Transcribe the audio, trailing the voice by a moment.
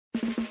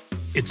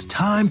It's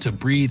time to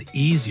breathe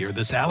easier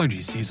this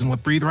allergy season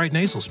with Breathe Right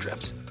nasal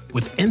strips.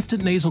 With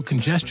instant nasal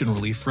congestion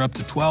relief for up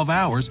to 12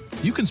 hours,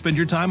 you can spend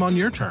your time on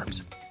your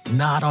terms,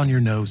 not on your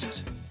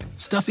noses.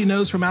 Stuffy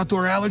nose from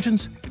outdoor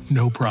allergens?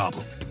 No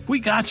problem. We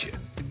got you.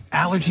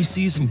 Allergy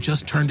season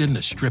just turned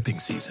into stripping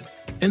season.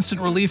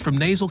 Instant relief from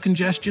nasal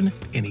congestion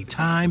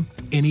anytime,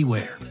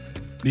 anywhere.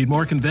 Need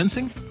more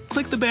convincing?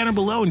 Click the banner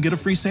below and get a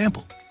free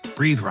sample.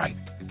 Breathe Right.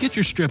 Get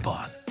your strip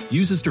on.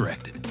 Use as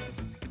directed.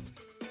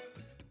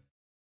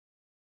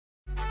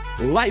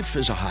 Life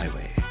is a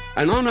highway,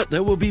 and on it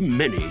there will be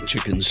many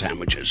chicken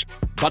sandwiches.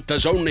 But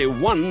there's only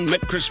one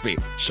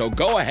McCrispy. So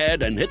go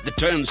ahead and hit the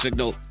turn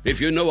signal if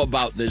you know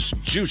about this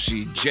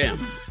juicy gem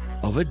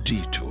of a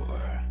detour.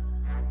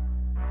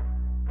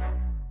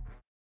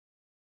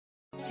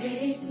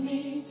 Take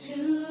me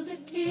to the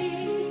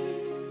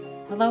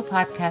king. Hello,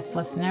 podcast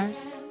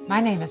listeners. My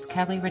name is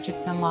Kelli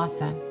Richardson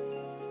Lawson.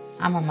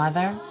 I'm a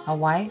mother, a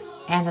wife,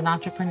 and an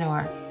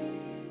entrepreneur.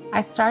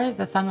 I started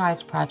the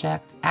SonRise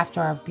Project after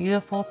our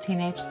beautiful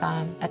teenage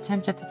son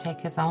attempted to take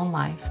his own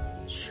life.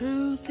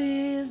 Truth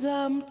is,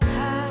 I'm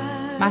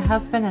tired. My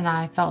husband and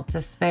I felt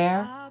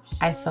despair,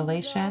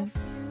 isolation,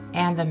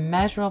 and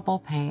immeasurable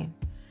pain.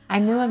 I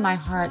knew in my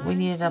heart we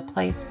needed a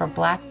place for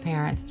Black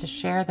parents to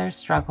share their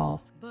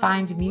struggles,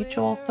 find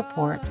mutual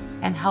support,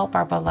 and help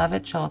our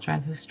beloved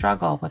children who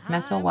struggle with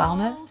mental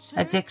wellness,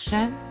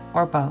 addiction,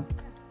 or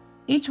both.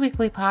 Each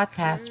weekly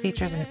podcast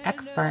features an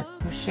expert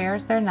who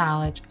shares their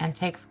knowledge and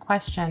takes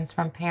questions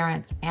from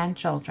parents and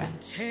children.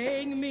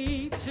 Take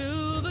me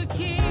to the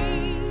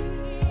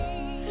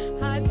king.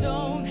 I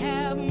don't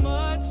have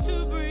much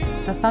to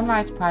bring. The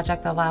SonRise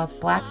Project allows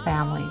Black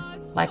families,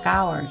 like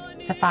ours,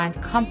 to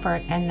find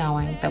comfort in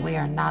knowing that we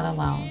are not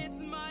alone.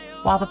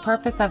 While the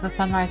purpose of the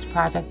SonRise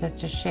Project is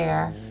to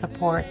share,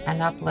 support,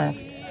 and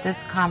uplift,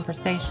 this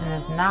conversation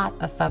is not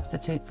a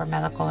substitute for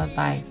medical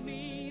advice.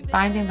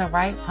 Finding the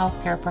right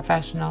healthcare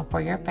professional for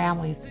your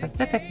family's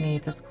specific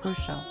needs is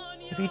crucial.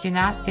 If you do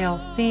not feel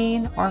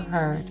seen or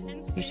heard,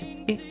 you should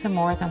speak to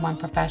more than one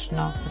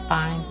professional to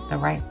find the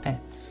right fit.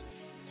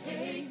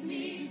 Take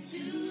me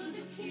to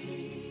the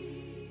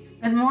king.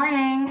 Good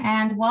morning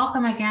and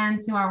welcome again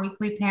to our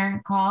weekly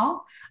parent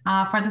call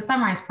for the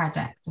SonRise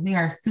Project. We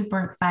are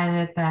super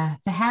excited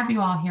to have you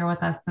all here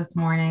with us this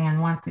morning,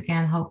 and once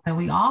again hope that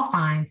we all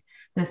find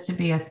this to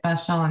be a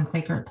special and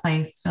sacred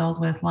place filled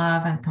with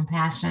love and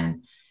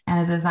compassion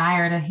and a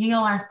desire to heal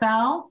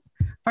ourselves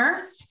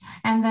first,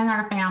 and then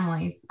our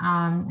families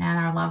and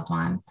our loved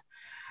ones.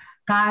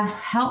 God,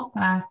 help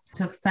us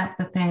to accept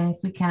the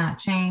things we cannot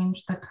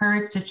change, the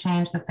courage to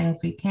change the things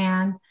we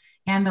can,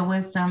 and the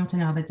wisdom to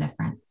know the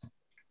difference.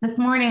 This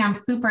morning,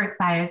 I'm super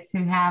excited to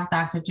have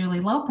Dr. Julie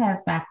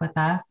Lopez back with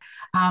us.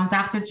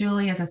 Dr.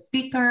 Julie is a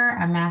speaker,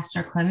 a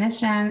master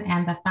clinician,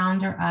 and the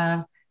founder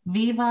of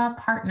Viva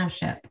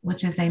Partnership,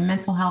 which is a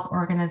mental health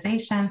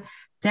organization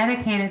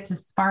dedicated to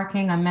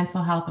sparking a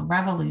mental health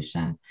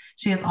revolution.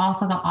 She is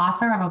also the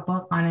author of a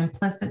book on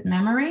implicit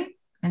memory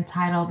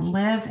entitled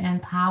Live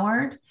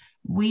Empowered,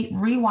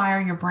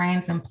 Rewire Your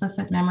Brains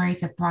Implicit Memory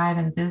to Thrive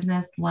in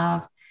Business,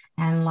 Love,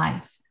 and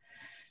Life.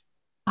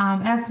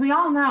 As we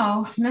all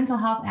know, mental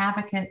health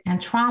advocates and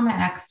trauma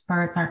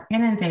experts are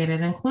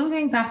inundated,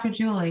 including Dr.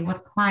 Julie,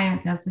 with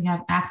clients as we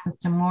have access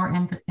to more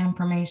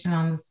information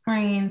on the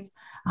screens,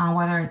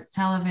 whether it's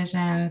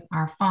television,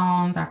 our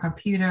phones, our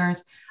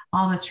computers,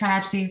 all the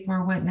tragedies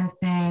we're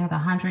witnessing, the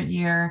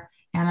 100-year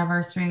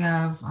anniversary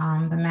of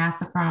the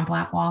massacre on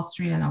Black Wall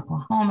Street in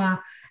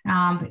Oklahoma,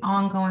 the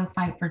ongoing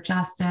fight for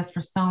justice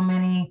for so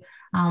many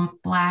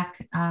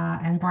Black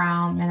and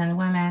brown men and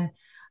women,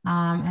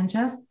 and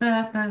just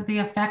the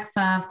effects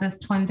of this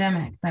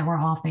twindemic that we're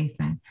all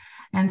facing.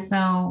 And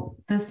so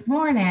this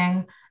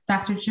morning,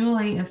 Dr.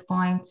 Julie is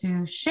going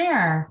to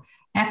share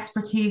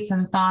expertise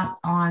and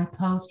thoughts on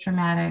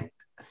post-traumatic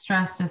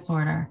stress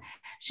disorder.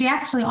 She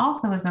actually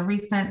also is a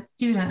recent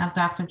student of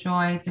Dr.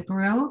 Joy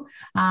DeGruw,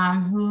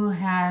 who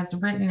has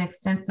written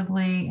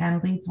extensively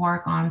and leads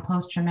work on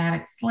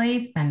post-traumatic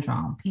slave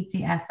syndrome,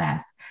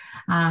 PTSS.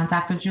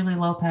 Dr. Julie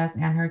Lopez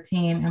and her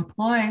team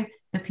employ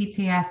the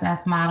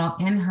PTSS model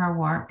in her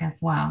work as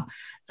well.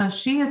 So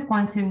she is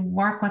going to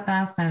work with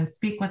us and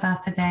speak with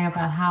us today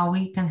about how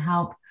we can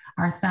help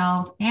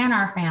ourselves and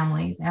our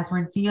families as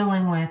we're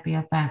dealing with the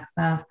effects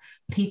of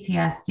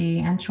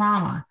PTSD and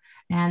trauma.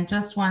 And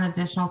just one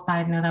additional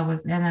side note, I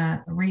was in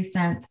a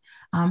recent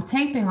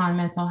taping on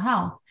mental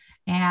health,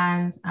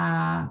 and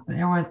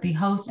the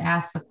host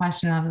asked the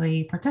question of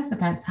the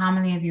participants, how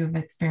many of you have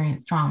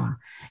experienced trauma?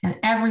 And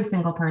every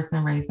single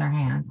person raised their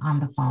hand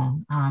on the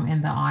phone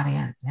in the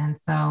audience. And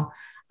so,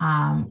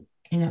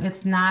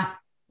 it's not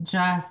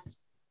just,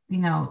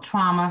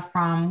 trauma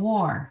from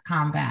war,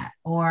 combat,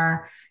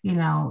 or,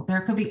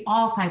 there could be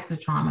all types of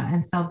trauma.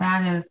 And so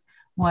that is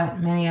what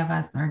many of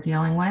us are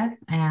dealing with.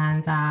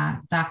 And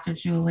Dr.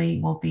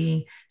 Julie will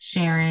be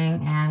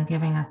sharing and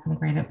giving us some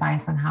great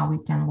advice on how we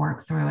can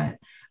work through it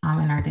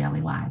in our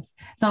daily lives.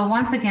 So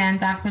once again,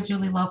 Dr.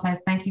 Julie Lopez,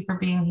 thank you for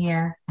being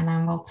here, and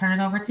I will turn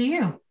it over to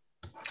you.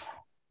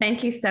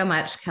 Thank you so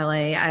much,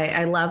 Kelli.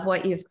 I love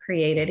what you've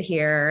created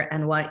here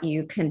and what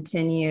you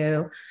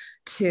continue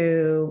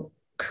to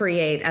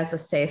create as a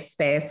safe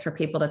space for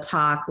people to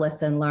talk,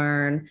 listen,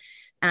 learn,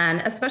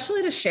 and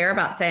especially to share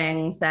about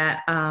things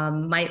that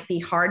might be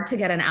hard to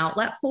get an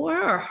outlet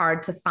for or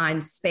hard to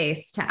find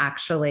space to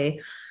actually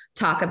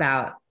talk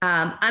about.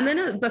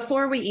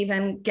 Before we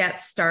even get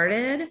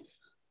started,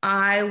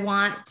 I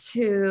want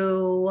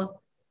to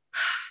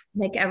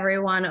make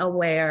everyone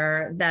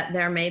aware that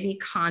there may be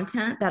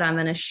content that I'm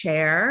going to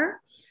share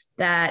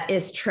that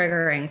is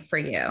triggering for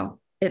you.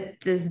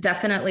 It is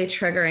definitely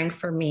triggering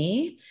for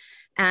me.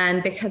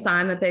 And because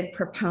I'm a big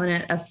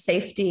proponent of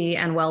safety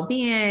and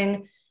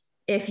well-being,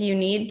 if you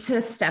need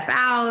to step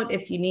out,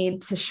 if you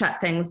need to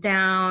shut things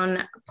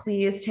down,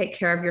 please take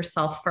care of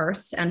yourself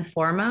first and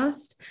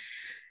foremost.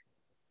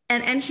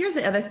 And here's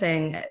the other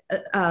thing.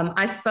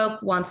 I spoke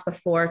once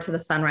before to the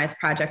SonRise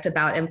Project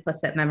about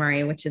implicit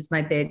memory, which is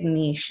my big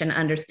niche in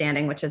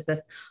understanding, which is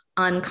this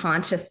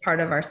unconscious part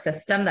of our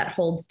system that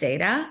holds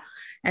data.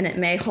 And it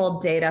may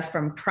hold data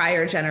from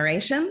prior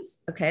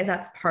generations. Okay,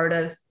 that's part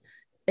of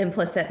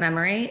implicit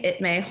memory.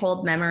 It may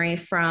hold memory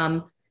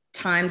from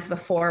times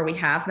before we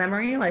have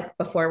memory, like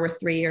before we're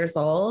 3 years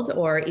old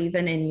or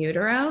even in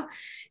utero.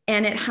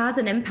 And it has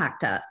an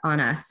impact on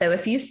us. So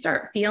if you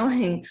start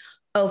feeling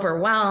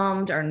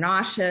overwhelmed or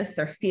nauseous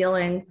or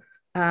feeling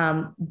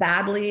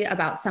badly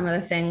about some of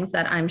the things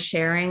that I'm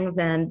sharing,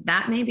 then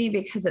that may be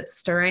because it's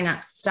stirring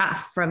up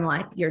stuff from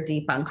like your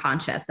deep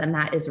unconscious, and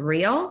that is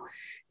real.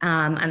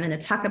 I'm going to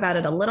talk about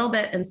it a little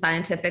bit in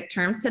scientific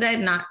terms today,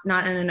 not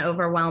in an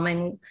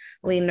overwhelmingly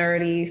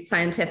nerdy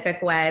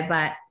scientific way,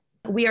 but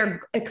we are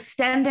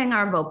extending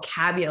our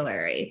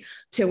vocabulary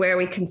to where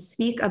we can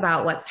speak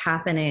about what's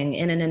happening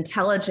in an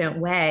intelligent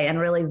way and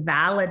really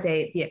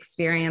validate the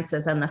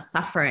experiences and the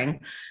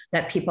suffering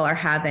that people are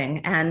having.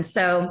 And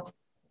so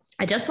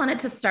I just wanted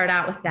to start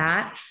out with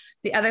that.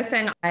 The other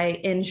thing,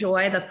 I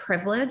enjoy the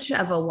privilege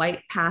of a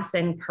white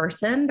passing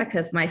person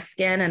because my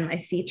skin and my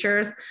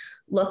features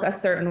look a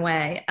certain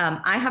way.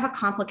 I have a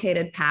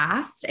complicated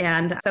past,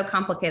 and so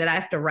complicated I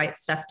have to write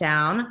stuff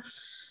down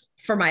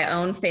for my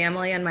own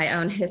family and my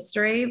own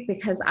history,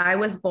 because I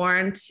was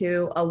born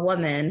to a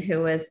woman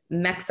who was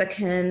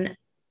Mexican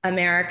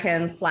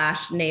American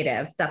 /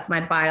 Native. That's my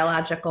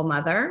biological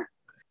mother.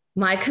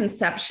 My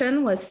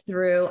conception was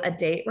through a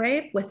date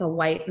rape with a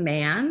white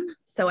man.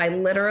 So I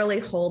literally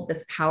hold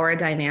this power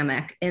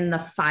dynamic in the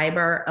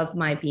fiber of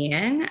my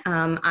being.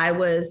 I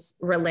was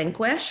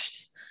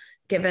relinquished,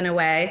 given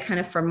away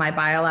kind of from my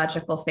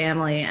biological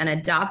family, and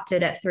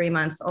adopted at 3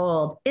 months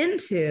old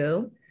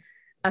into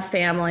a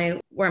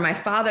family where my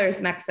father's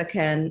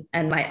Mexican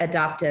and my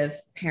adoptive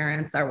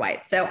parents are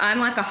white. So I'm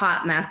like a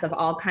hot mess of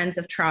all kinds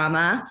of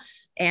trauma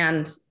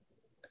and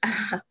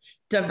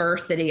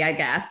diversity, I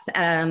guess.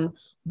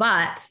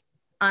 But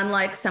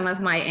unlike some of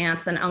my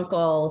aunts and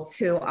uncles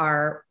who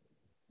are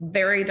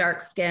very dark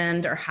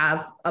skinned or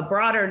have a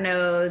broader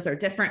nose or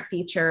different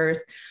features,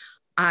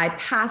 I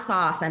pass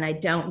off and I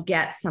don't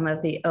get some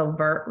of the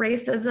overt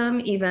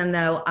racism, even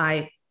though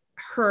I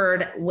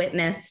heard,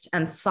 witnessed,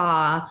 and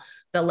saw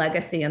the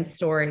legacy and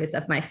stories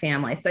of my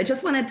family. So I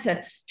just wanted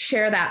to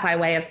share that by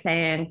way of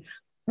saying,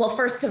 well,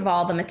 first of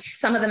all,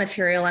 some of the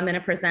material I'm going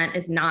to present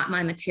is not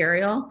my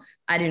material.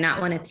 I do not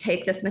want to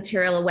take this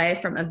material away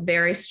from a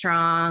very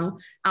strong,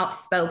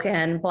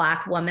 outspoken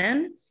Black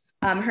woman.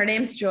 Her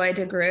name's Joy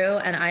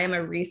DeGruw, and I am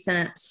a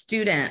recent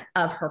student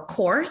of her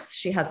course.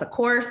 She has a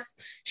course,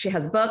 she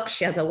has books,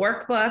 she has a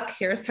workbook.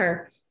 Here's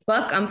her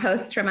book on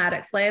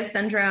post-traumatic slave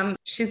syndrome.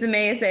 She's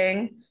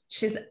amazing.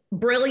 She's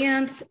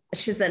brilliant.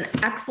 She's an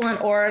excellent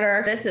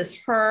orator. This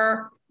is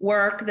her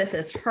work. This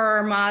is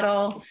her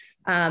model.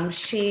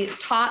 She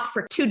taught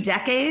for 2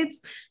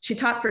 decades. She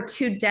taught for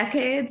 2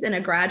 decades in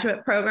a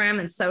graduate program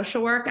in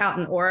social work out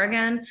in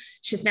Oregon.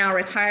 She's now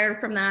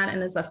retired from that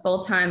and is a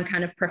full-time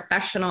kind of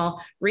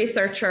professional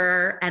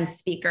researcher and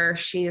speaker.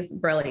 She's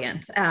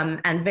brilliant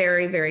and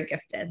very, very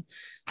gifted.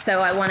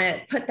 So I want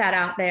to put that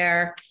out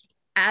there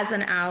as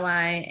an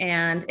ally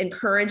and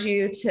encourage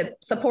you to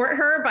support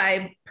her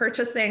by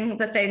purchasing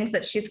the things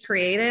that she's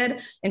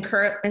created,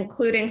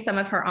 including some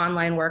of her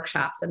online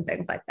workshops and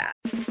things like that.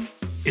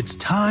 It's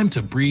time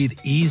to breathe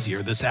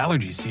easier this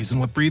allergy season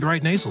with Breathe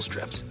Right nasal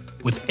strips.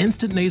 With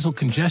instant nasal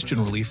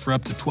congestion relief for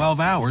up to 12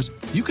 hours,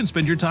 you can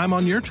spend your time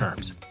on your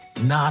terms,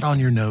 not on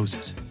your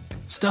noses.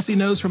 Stuffy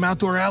nose from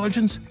outdoor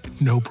allergens?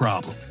 No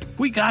problem.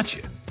 We got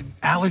you.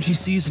 Allergy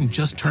season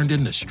just turned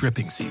into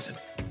stripping season.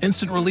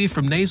 Instant relief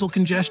from nasal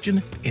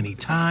congestion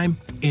anytime,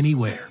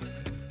 anywhere.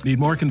 Need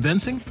more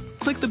convincing?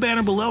 Click the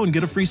banner below and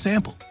get a free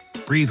sample.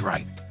 Breathe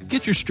Right.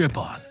 Get your strip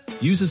on.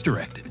 Use as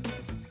directed.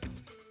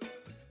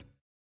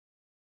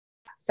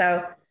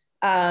 So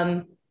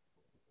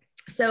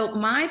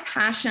my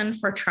passion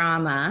for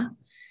trauma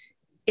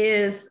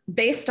is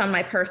based on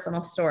my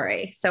personal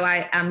story. So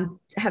I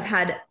have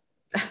had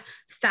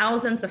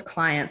thousands of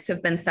clients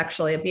who've been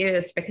sexually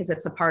abused because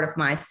it's a part of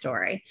my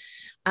story.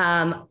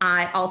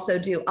 I also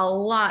do a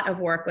lot of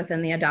work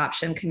within the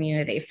adoption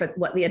community for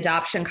what the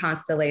adoption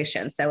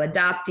constellation. So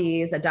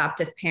adoptees,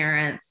 adoptive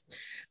parents,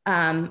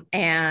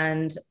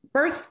 and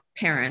birth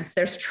parents.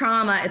 There's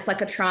trauma. It's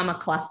like a trauma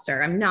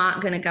cluster. I'm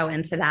not going to go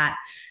into that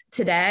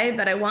today,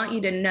 but I want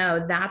you to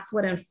know that's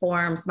what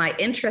informs my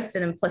interest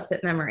in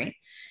implicit memory.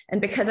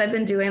 And because I've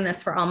been doing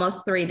this for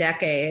almost 3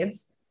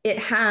 decades, it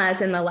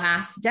has in the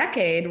last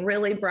decade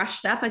really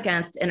brushed up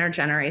against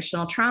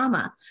intergenerational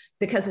trauma,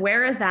 because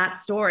where is that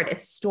stored?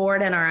 It's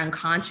stored in our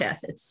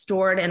unconscious. It's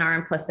stored in our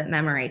implicit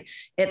memory.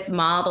 It's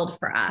modeled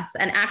for us.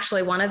 And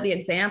actually, one of the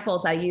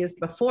examples I used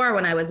before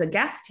when I was a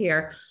guest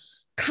here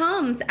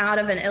comes out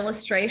of an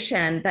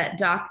illustration that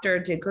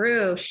Dr.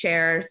 DeGruw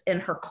shares in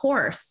her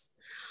course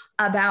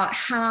about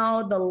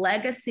how the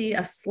legacy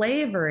of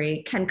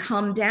slavery can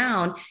come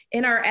down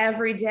in our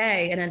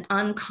everyday in an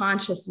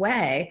unconscious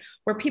way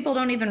where people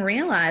don't even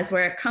realize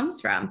where it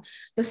comes from.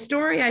 The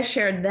story I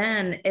shared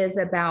then is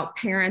about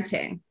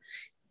parenting.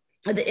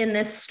 In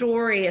this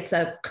story, it's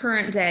a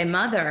current day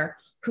mother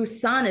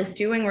whose son is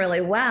doing really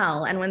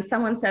well. And when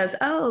someone says,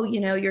 oh,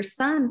 your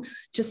son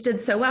just did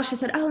so well, she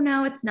said, oh,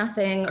 no, it's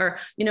nothing. Or,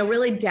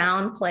 really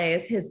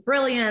downplays his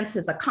brilliance,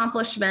 his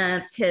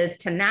accomplishments, his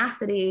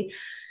tenacity,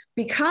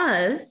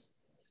 because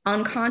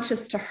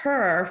unconscious to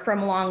her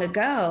from long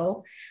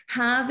ago,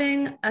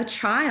 having a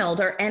child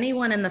or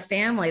anyone in the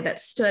family that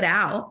stood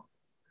out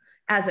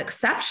as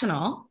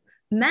exceptional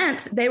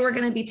meant they were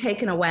going to be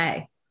taken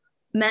away,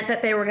 meant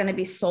that they were going to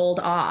be sold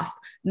off,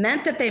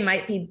 meant that they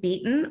might be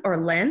beaten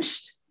or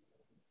lynched.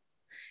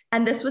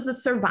 And this was a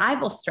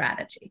survival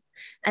strategy.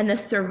 And the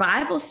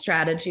survival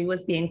strategy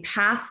was being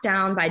passed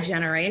down by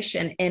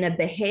generation in a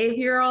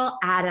behavioral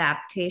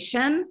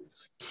adaptation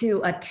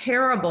to a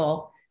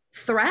terrible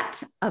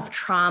threat of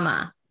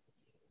trauma,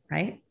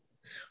 right?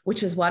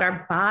 Which is what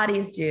our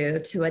bodies do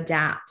to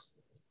adapt.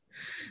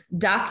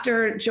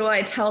 Dr.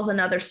 Joy tells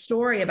another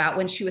story about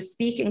when she was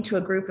speaking to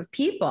a group of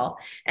people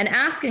and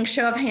asking,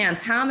 show of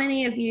hands, how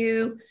many of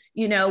you,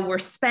 were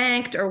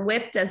spanked or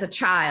whipped as a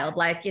child,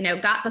 like,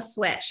 got the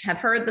switch, have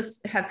heard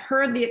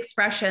the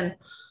expression,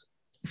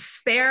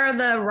 spare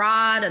the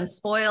rod and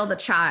spoil the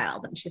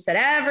child. And she said,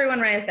 everyone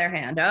raised their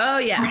hand. Oh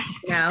yes.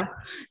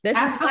 This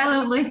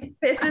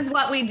is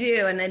what we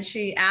do. And then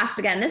she asked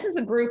again, this is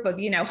a group of,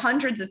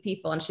 hundreds of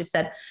people. And she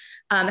said,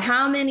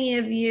 how many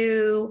of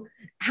you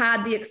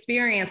had the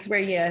experience where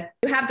you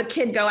have the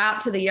kid go out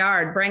to the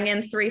yard, bring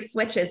in 3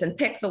 switches and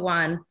pick the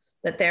one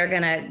that they're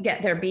going to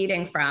get their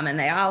beating from? And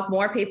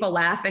more people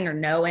laughing or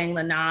knowing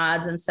the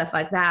nods and stuff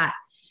like that.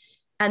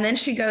 And then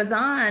she goes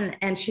on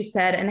and she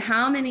said, and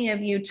how many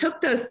of you took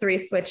those 3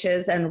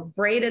 switches and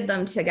braided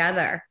them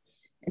together?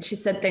 And she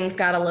said, things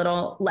got a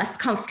little less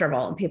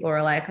comfortable. And people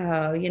were like,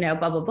 oh,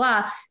 blah, blah,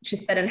 blah. She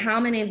said, and how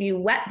many of you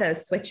wet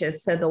those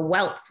switches so the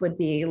welts would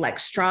be like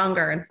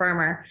stronger and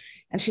firmer?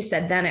 And she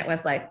said, then it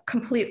was like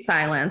complete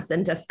silence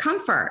and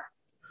discomfort.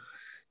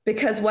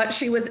 Because what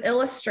she was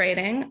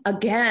illustrating,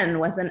 again,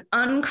 was an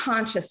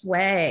unconscious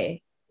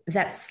way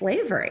that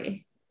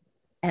slavery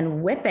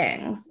and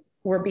whippings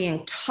were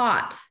being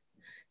taught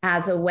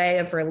as a way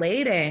of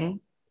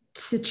relating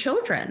to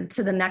children,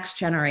 to the next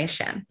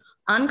generation.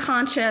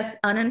 Unconscious,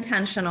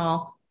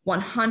 unintentional,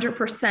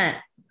 100%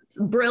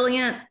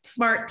 brilliant,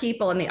 smart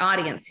people in the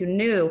audience who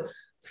knew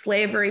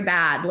slavery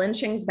bad,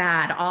 lynchings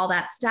bad, all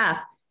that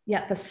stuff.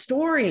 Yet the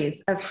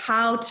stories of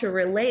how to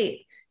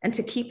relate and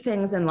to keep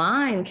things in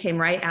line came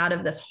right out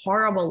of this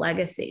horrible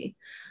legacy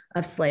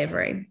of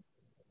slavery.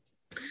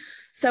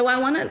 So I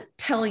want to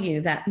tell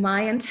you that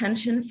my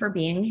intention for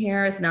being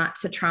here is not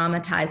to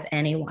traumatize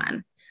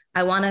anyone.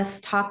 I want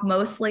us to talk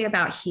mostly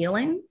about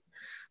healing,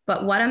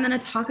 but what I'm going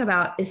to talk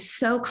about is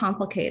so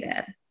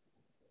complicated.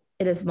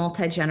 It is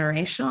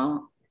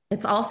multi-generational.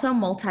 It's also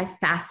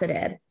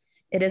multifaceted.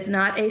 It is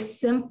not a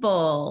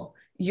simple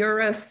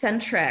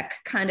Eurocentric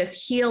kind of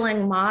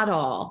healing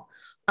model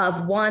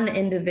of one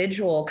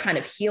individual kind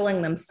of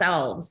healing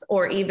themselves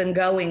or even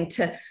going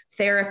to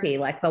therapy,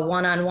 like the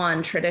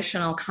one-on-one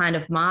traditional kind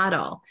of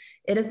model.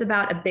 It is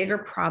about a bigger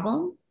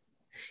problem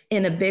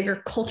in a bigger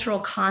cultural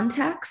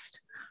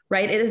context,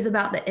 right? It is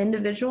about the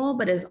individual,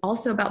 but it is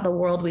also about the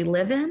world we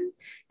live in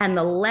and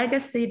the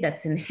legacy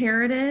that's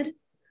inherited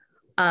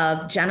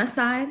of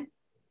genocide,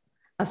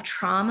 of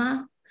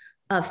trauma,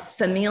 of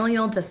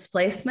familial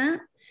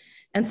displacement.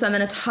 And so I'm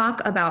going to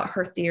talk about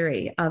her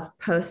theory of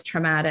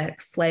post-traumatic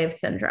slave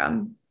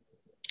syndrome.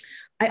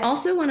 I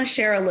also want to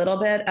share a little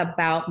bit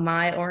about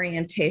my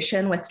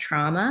orientation with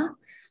trauma.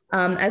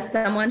 As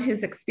someone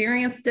who's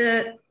experienced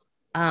it,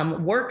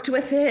 worked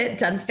with it,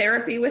 done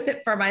therapy with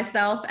it for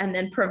myself, and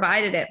then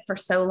provided it for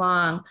so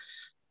long,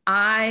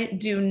 I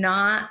do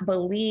not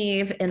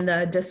believe in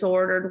the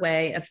disordered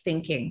way of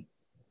thinking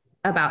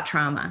about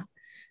trauma.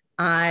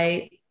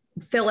 I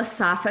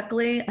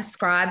philosophically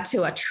ascribe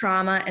to a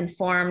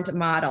trauma-informed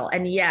model.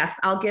 And yes,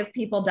 I'll give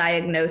people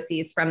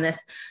diagnoses from this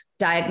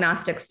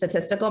diagnostic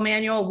statistical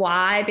manual.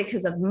 Why?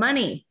 Because of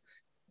money.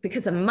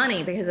 because of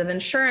money, because of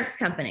insurance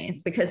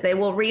companies, because they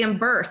will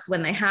reimburse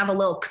when they have a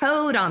little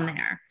code on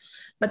there.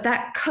 But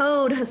that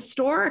code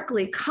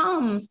historically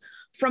comes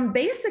from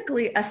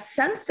basically a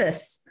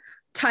census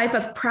type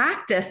of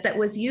practice that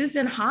was used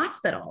in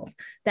hospitals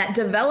that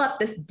developed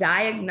this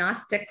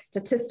diagnostic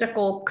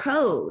statistical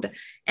code.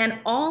 And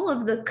all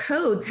of the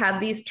codes have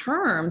these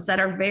terms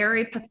that are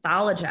very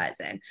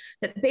pathologizing,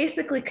 that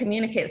basically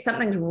communicate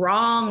something's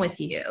wrong with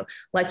you,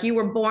 like you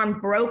were born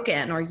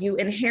broken or you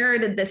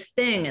inherited this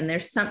thing and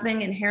there's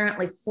something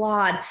inherently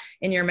flawed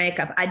in your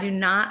makeup. I do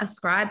not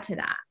ascribe to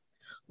that.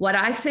 What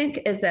I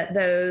think is that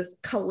those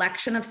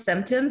collection of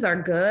symptoms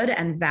are good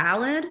and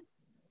valid,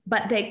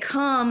 but they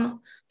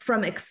come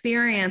from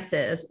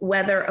experiences,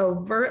 whether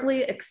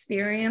overtly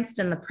experienced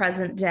in the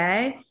present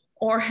day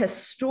or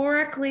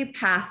historically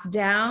passed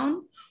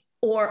down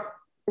or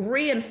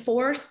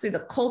reinforced through the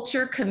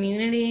culture,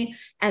 community,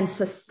 and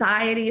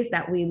societies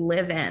that we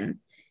live in.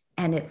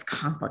 And it's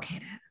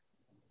complicated,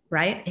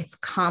 right? It's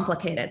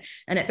complicated.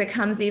 And it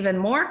becomes even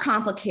more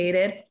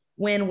complicated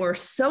when we're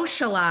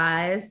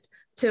socialized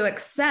to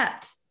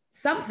accept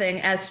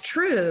something as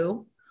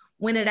true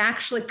when it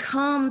actually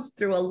comes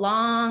through a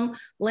long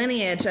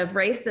lineage of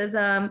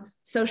racism,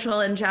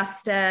 social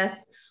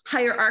injustice,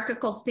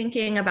 hierarchical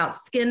thinking about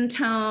skin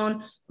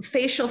tone,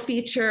 facial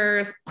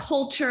features,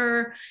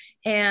 culture,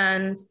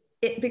 and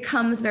it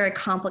becomes very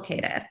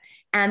complicated.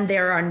 And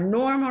there are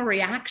normal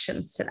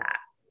reactions to that.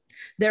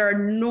 There are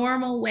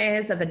normal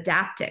ways of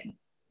adapting.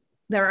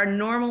 There are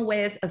normal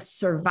ways of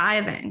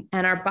surviving,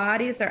 and our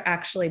bodies are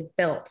actually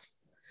built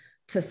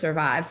to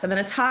survive. So I'm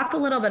going to talk a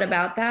little bit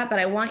about that, but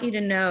I want you to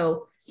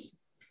know,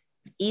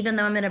 even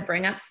though I'm going to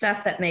bring up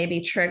stuff that may be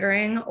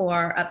triggering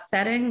or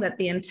upsetting, that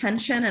the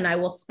intention, and I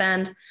will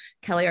spend,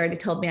 Kelli already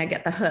told me I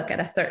get the hook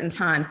at a certain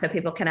time so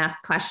people can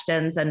ask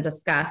questions and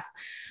discuss.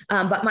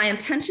 But my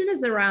intention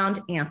is around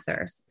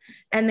answers.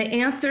 And the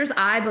answers,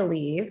 I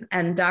believe,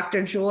 and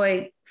Dr.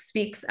 Joy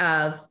speaks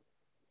of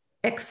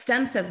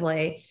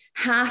extensively,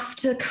 have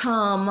to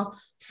come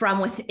from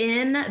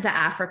within the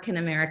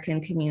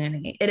African-American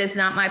community. It is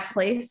not my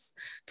place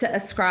to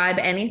ascribe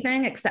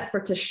anything except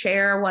for to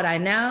share what I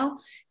know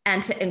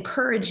and to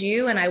encourage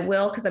you. And I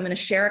will, because I'm going to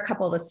share a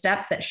couple of the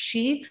steps that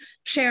she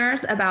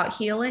shares about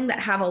healing that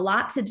have a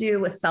lot to do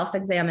with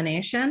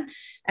self-examination,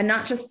 and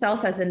not just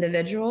self as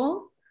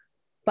individual,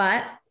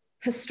 but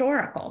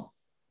historical.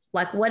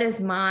 Like, what is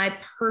my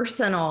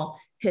personal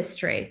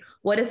history?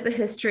 What is the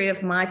history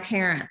of my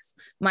parents,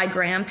 my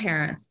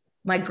grandparents,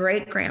 my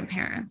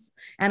great-grandparents?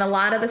 And a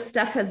lot of the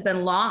stuff has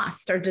been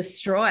lost or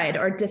destroyed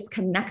or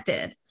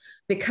disconnected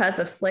because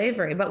of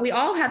slavery. But we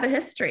all have a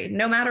history,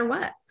 no matter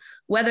what,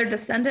 whether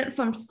descendant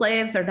from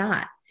slaves or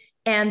not.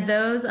 And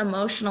those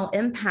emotional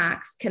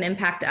impacts can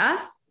impact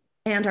us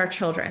and our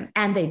children,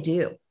 and they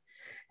do.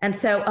 And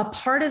so a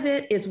part of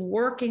it is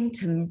working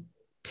to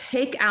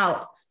take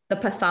out the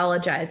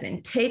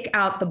pathologizing, take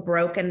out the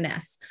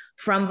brokenness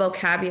from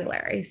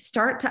vocabulary,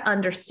 start to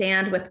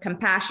understand with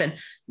compassion,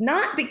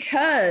 not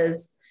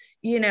because,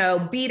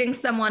 beating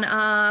someone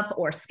up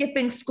or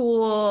skipping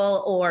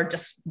school or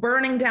just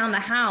burning down the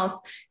house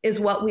is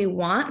what we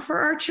want for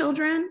our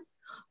children,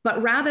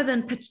 but rather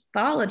than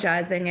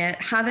pathologizing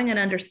it, having an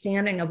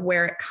understanding of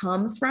where it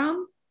comes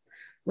from,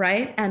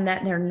 right? And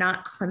that they're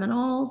not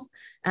criminals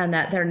and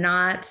that they're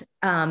not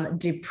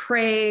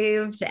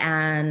depraved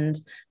and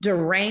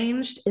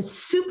deranged is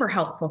super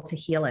helpful to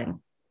healing.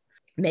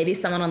 Maybe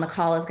someone on the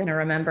call is going to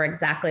remember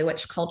exactly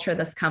which culture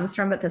this comes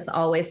from, but this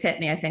always hit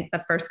me. I think the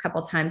first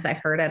couple of times I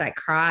heard it, I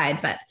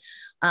cried. But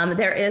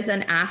there is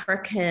an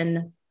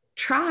African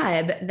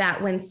tribe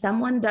that when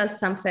someone does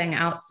something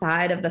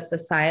outside of the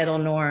societal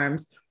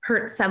norms,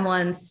 hurts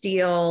someone,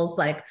 steals,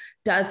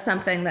 does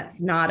something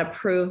that's not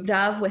approved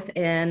of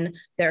within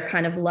their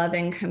kind of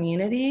loving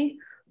community,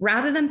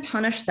 rather than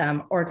punish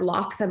them or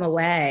lock them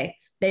away,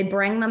 they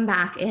bring them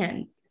back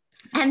in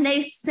and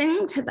they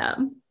sing to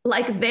them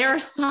their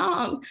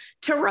song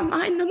to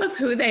remind them of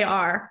who they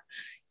are.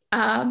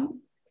 And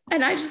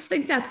I just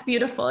think that's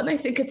beautiful. And I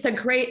think it's a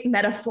great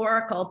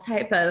metaphorical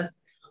type of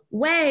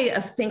way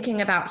of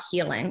thinking about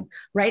healing,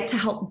 right? To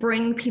help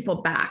bring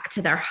people back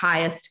to their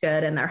highest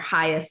good and their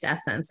highest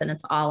essence. And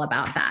it's all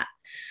about that.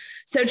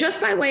 So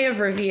just by way of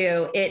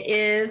review, it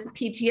is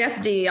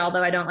PTSD,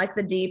 although I don't like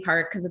the D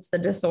part because it's the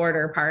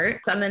disorder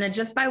part. So I'm going to,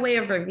 just by way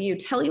of review,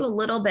 tell you a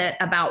little bit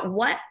about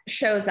what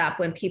shows up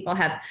when people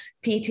have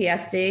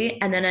PTSD.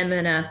 And then I'm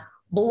going to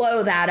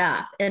blow that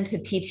up into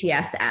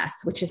PTSS,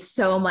 which is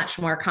so much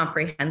more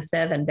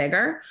comprehensive and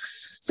bigger.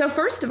 So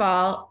first of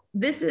all,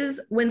 this is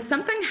when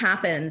something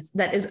happens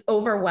that is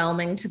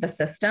overwhelming to the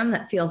system,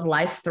 that feels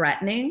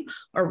life-threatening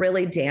or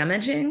really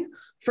damaging.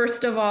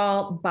 First of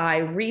all, by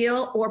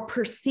real or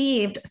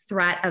perceived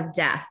threat of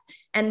death.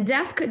 And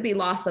death could be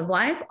loss of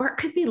life, or it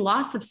could be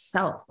loss of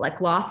self,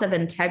 like loss of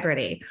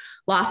integrity,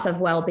 loss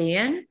of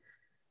well-being.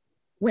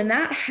 When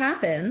that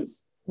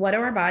happens, what do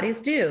our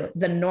bodies do?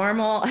 The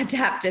normal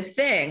adaptive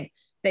thing.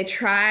 They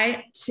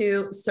try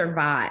to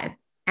survive.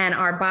 And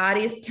our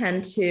bodies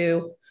tend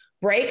to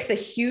break the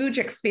huge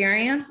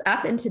experience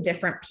up into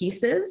different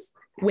pieces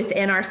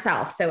within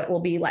ourselves. So it will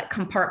be like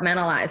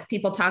compartmentalized.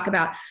 People talk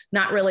about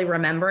not really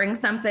remembering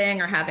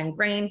something or having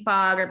brain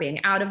fog or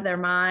being out of their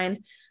mind.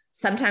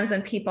 Sometimes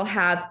when people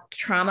have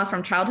trauma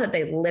from childhood,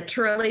 they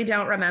literally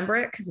don't remember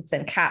it because it's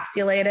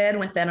encapsulated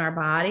within our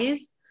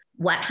bodies.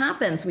 What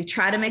happens? We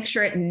try to make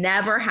sure it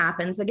never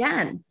happens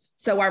again.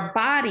 So our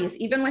bodies,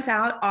 even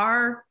without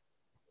our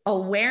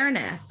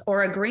awareness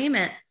or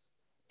agreement,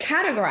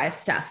 categorize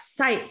stuff,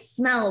 sights,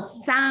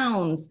 smells,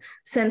 sounds,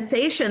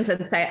 sensations,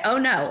 and say, oh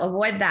no,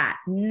 avoid that.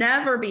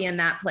 Never be in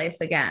that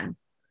place again.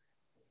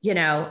 You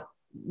know,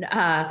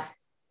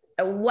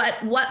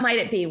 what might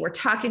it be? We're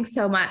talking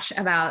so much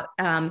about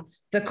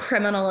the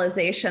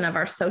criminalization of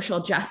our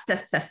social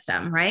justice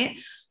system, right?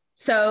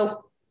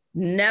 So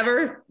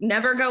never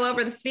go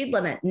over the speed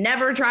limit,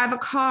 never drive a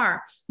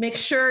car, make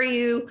sure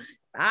you,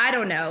 I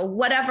don't know,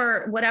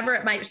 whatever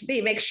it might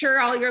be, make sure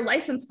all your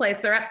license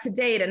plates are up to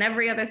date and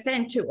every other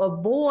thing to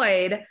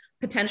avoid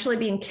potentially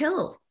being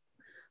killed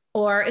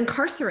or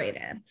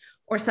incarcerated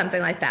or something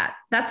like that.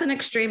 That's an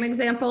extreme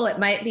example. It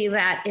might be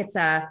that it's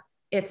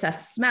a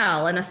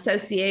smell, an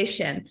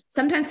association.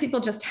 Sometimes people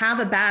just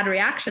have a bad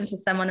reaction to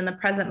someone in the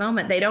present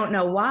moment. They don't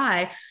know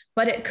why,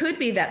 but it could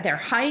be that their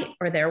height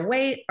or their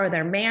weight or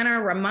their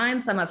manner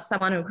reminds them of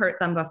someone who hurt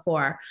them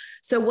before.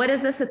 So what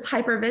is this? It's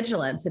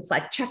hypervigilance. It's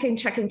like checking,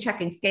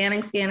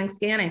 scanning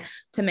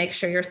to make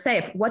sure you're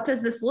safe. What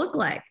does this look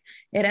like?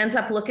 It ends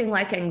up looking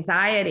like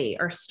anxiety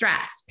or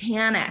stress,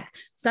 panic.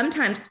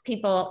 Sometimes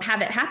people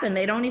have it happen.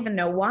 They don't even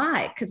know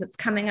why, because it's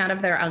coming out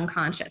of their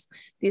unconscious.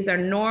 These are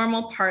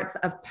normal parts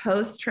of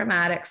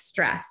post-traumatic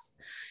stress.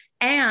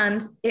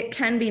 And it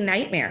can be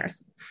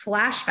nightmares,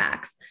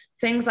 flashbacks,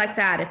 things like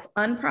that. It's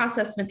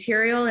unprocessed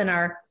material in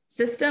our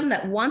system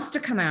that wants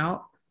to come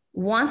out,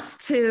 wants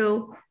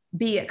to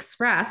be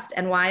expressed.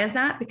 And why is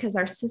that? Because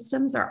our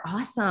systems are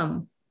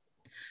awesome.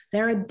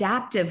 They're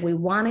adaptive. We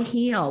want to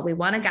heal. We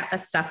want to get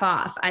this stuff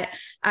off,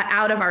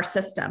 out of our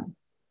system.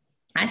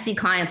 I see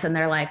clients and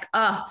they're like,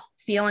 oh,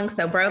 feeling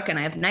so broken.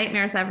 I have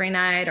nightmares every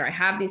night, or I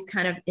have these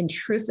kind of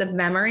intrusive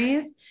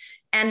memories.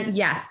 And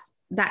yes,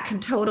 that can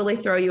totally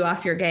throw you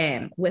off your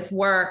game with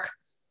work,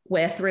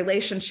 with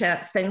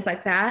relationships, things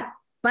like that.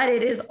 But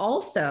it is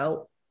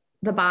also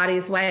the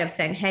body's way of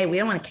saying, hey, we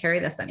don't want to carry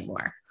this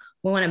anymore.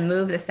 We want to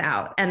move this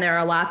out. And there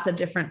are lots of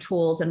different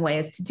tools and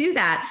ways to do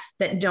that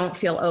don't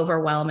feel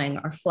overwhelming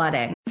or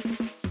flooding.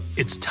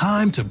 It's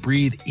time to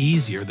breathe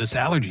easier this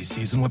allergy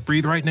season with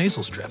Breathe Right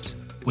nasal strips.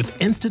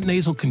 With instant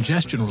nasal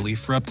congestion relief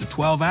for up to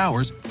 12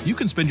 hours, you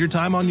can spend your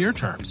time on your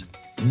terms,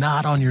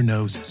 not on your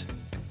noses.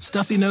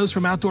 Stuffy nose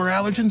from outdoor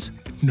allergens?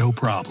 No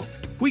problem.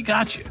 We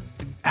got you.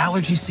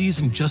 Allergy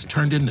season just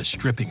turned into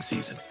stripping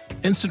season.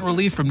 Instant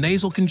relief from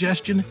nasal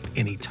congestion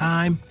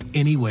anytime,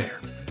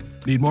 anywhere.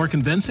 Need more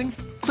convincing?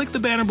 Click the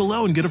banner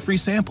below and get a free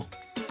sample.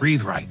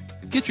 Breathe Right.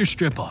 Get your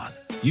strip on.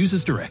 Use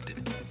as directed.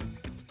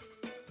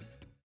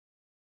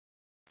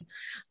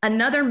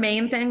 Another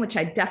main thing, which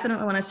I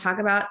definitely want to talk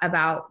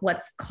about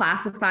what's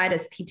classified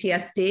as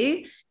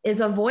PTSD, is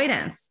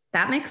avoidance.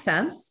 That makes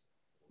sense,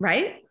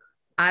 right?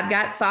 I've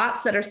got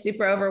thoughts that are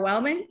super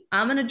overwhelming.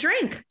 I'm going to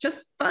drink,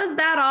 just fuzz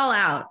that all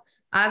out.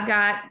 I've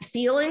got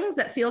feelings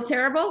that feel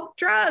terrible.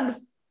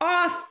 Drugs,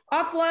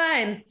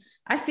 offline.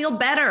 I feel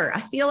better. I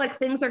feel like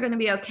things are going to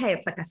be okay.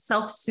 It's like a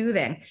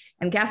self-soothing.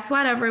 And guess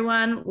what,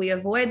 everyone? We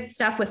avoid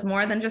stuff with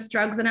more than just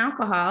drugs and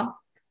alcohol.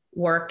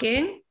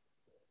 Working,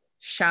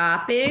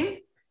 shopping,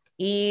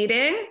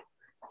 eating,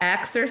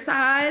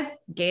 exercise,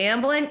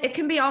 gambling. It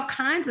can be all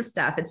kinds of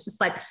stuff. It's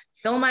just like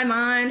fill my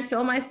mind,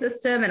 fill my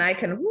system, and I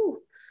can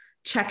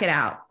check it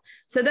out.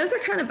 So those are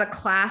kind of the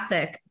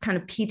classic kind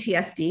of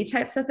PTSD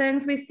types of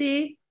things we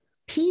see.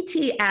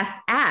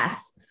 PTSS,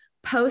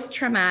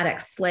 post-traumatic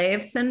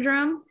slave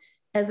syndrome,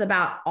 is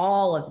about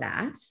all of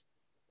that,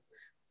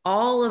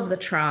 all of the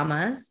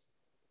traumas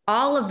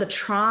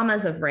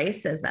of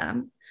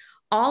racism,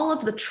 all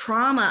of the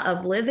trauma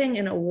of living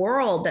in a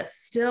world that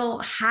still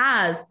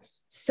has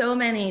so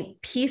many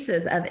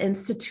pieces of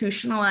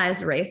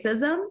institutionalized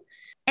racism,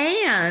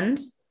 and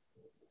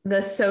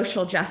the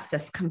social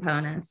justice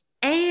components,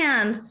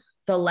 and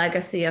the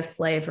legacy of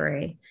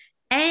slavery,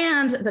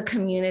 and the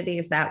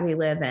communities that we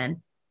live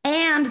in,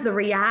 and the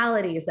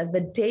realities of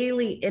the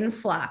daily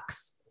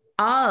influx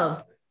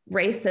of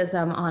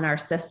racism on our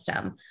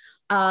system,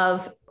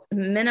 of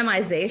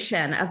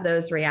minimization of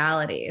those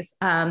realities,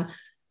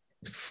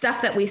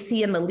 stuff that we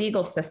see in the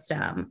legal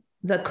system,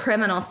 the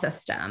criminal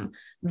system,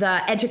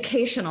 the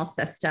educational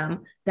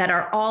system, that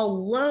are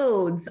all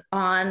loads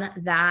on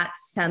that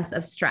sense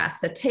of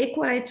stress. So take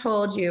what I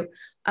told you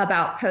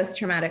about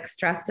post-traumatic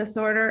stress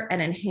disorder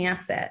and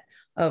enhance it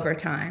over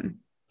time.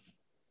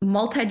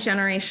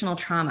 Multi-generational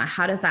trauma,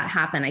 how does that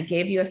happen? I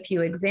gave you a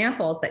few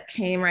examples that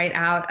came right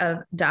out of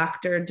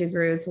Dr.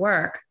 DeGrew's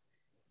work.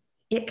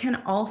 It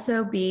can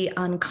also be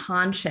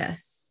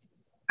unconscious.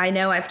 I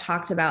know I've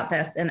talked about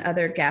this in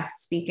other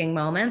guest speaking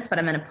moments, but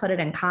I'm going to put it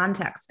in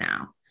context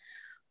now,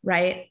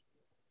 right?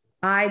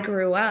 I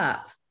grew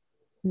up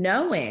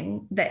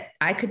knowing that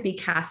I could be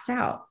cast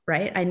out,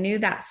 right? I knew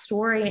that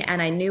story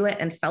and I knew it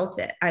and felt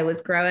it. I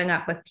was growing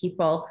up with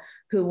people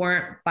who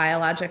weren't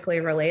biologically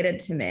related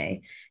to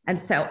me. And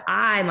so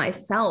I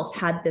myself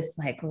had this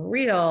like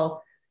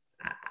real,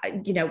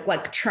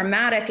 like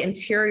traumatic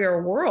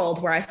interior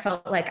world where I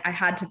felt like I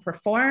had to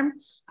perform.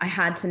 I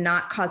had to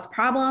not cause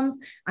problems.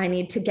 I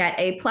need to get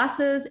A+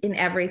 in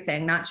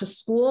everything, not just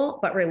school,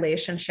 but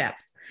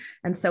relationships.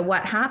 And so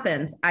what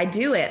happens? I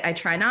do it. I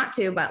try not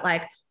to, but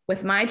like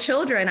with my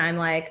children, I'm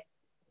like,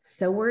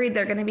 so worried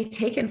they're going to be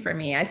taken from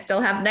me. I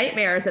still have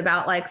nightmares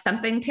about like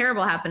something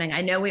terrible happening.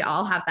 I know we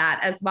all have that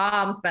as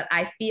moms, but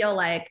I feel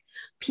like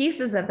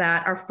pieces of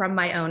that are from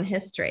my own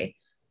history.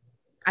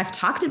 I've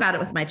talked about it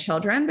with my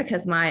children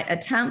because my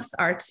attempts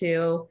are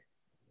to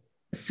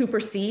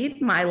supersede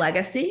my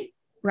legacy,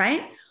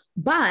 right?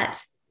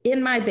 But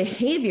in my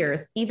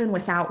behaviors, even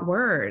without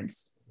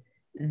words,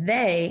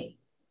 they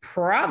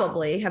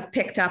probably have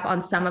picked up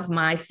on some of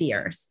my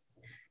fears.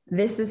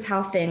 This is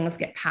how things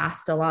get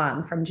passed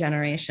along from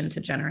generation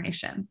to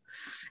generation.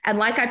 And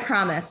like I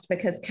promised,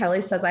 because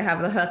Kelli says I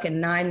have the hook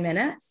in 9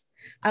 minutes,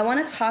 I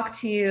want to talk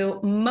to you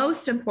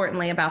most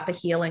importantly about the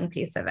healing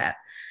piece of it.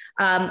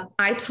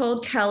 I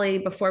told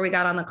Kelli before we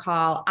got on the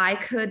call, I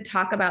could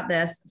talk about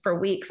this for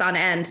weeks on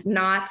end,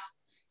 not,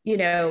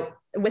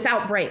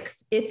 without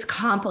breaks. It's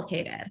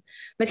complicated.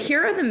 But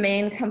here are the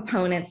main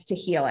components to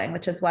healing,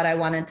 which is what I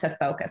wanted to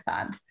focus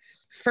on.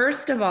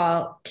 First of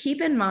all,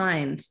 keep in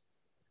mind,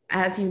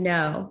 as you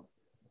know,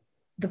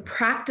 the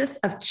practice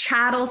of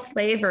chattel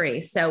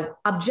slavery, so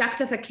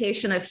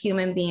objectification of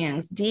human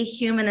beings,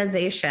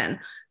 dehumanization,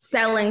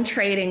 selling,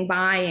 trading,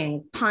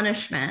 buying,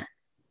 punishment,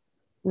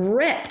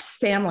 ripped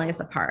families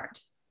apart.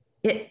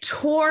 It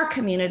tore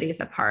communities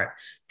apart.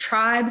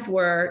 Tribes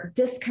were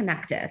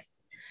disconnected.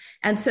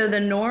 And so the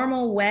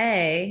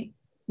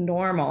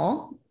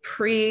normal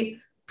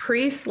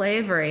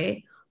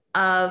pre-slavery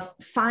of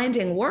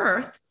finding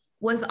worth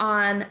was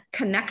on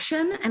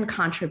connection and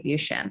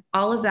contribution.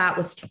 All of that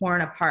was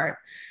torn apart.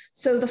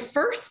 So the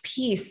first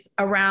piece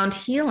around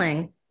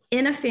healing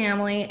in a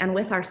family and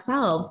with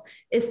ourselves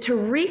is to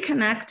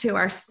reconnect to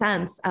our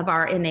sense of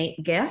our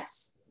innate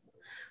gifts,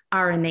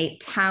 our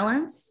innate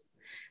talents,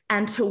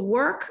 and to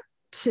work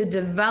to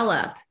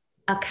develop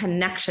a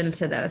connection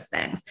to those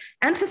things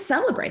and to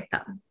celebrate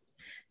them.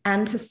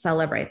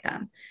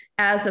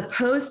 As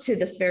opposed to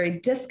this very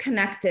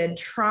disconnected,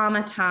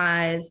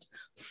 traumatized,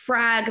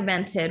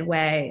 fragmented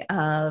way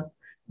of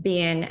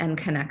being and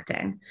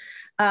connecting.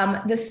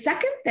 The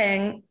second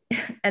thing,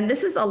 and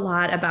this is a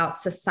lot about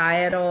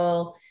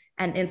societal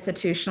and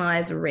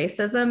institutionalized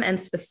racism and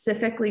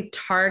specifically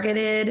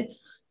targeted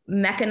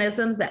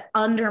mechanisms that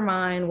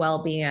undermine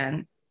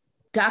well-being.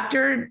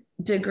 Dr.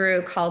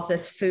 DeGruw calls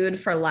this food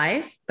for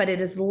life, but it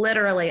is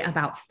literally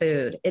about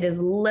food. It is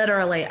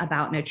literally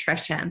about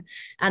nutrition.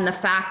 And the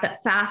fact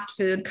that fast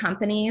food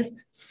companies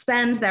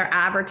spend their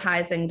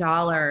advertising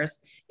dollars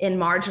in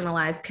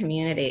marginalized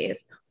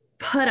communities,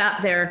 put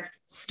up their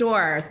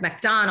stores,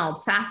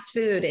 McDonald's, fast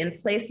food in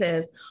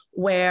places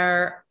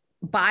where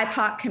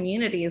BIPOC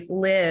communities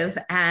live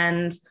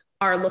and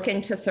are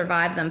looking to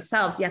survive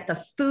themselves, yet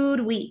the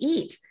food we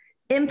eat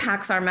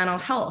impacts our mental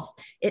health.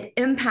 It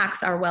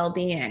impacts our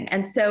well-being.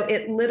 And so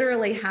it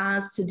literally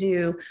has to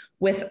do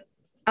with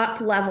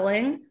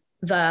up-leveling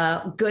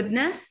the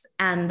goodness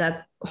and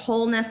the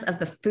wholeness of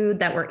the food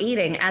that we're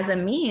eating as a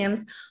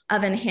means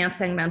of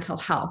enhancing mental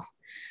health.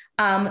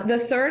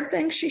 The third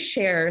thing she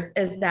shares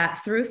is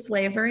that through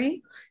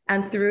slavery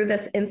and through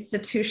this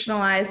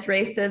institutionalized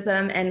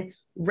racism and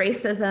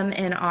racism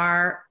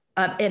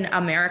in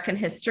American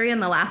history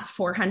in the last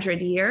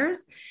 400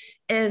 years,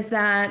 is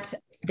that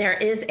there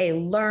is a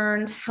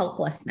learned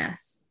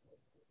helplessness,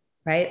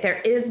 right?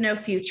 There is no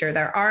future.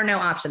 There are no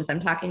options. I'm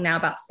talking now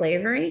about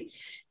slavery.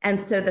 And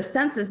so the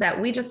sense is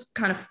that we just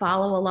kind of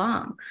follow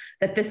along,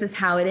 that this is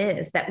how it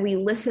is, that we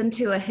listen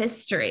to a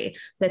history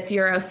that's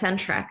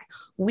Eurocentric.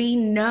 We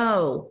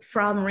know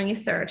from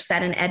research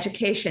that in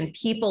education,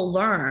 people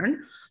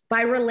learn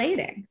by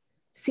relating,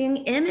 seeing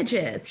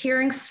images,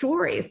 hearing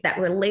stories that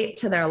relate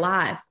to their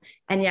lives.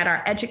 And yet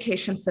our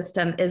education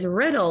system is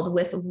riddled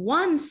with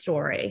one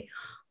story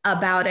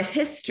about a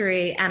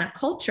history and a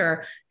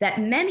culture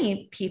that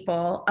many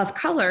people of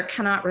color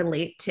cannot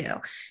relate to.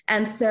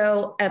 And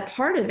so a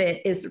part of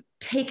it is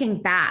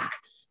taking back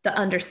the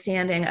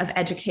understanding of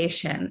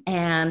education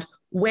and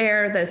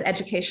where those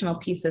educational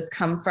pieces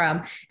come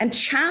from and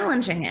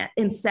challenging it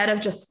instead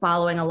of just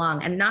following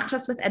along, and not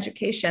just with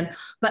education,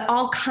 but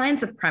all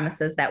kinds of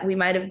premises that we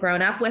might have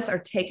grown up with or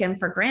taken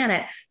for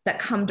granted that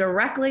come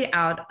directly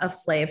out of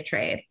slave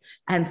trade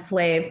and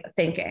slave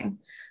thinking.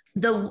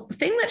 The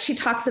thing that she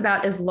talks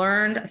about is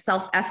learned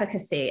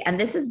self-efficacy. And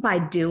this is by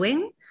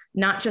doing,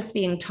 not just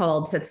being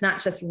told. So it's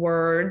not just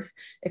words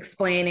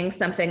explaining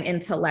something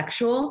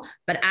intellectual,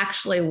 but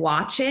actually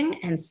watching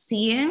and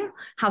seeing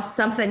how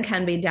something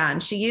can be done.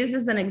 She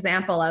uses an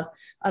example of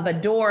a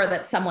door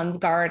that someone's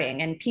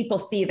guarding, and people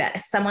see that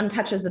if someone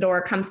touches the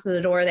door, comes to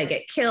the door, they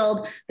get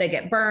killed, they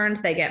get burned,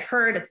 they get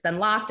hurt, it's been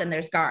locked, and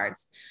there's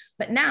guards.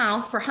 But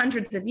now for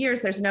hundreds of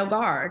years, there's no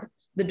guard.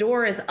 The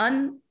door is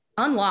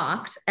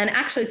unlocked, and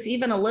actually it's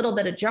even a little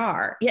bit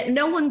ajar, yet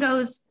no one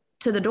goes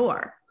to the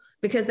door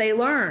because they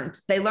learned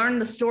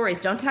the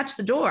stories. Don't touch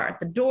the door.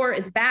 The door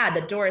is bad.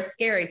 The door is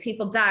scary.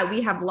 People die.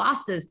 We have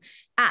losses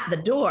at the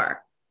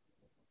door.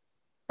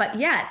 But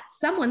yet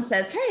someone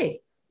says, hey,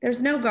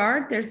 there's no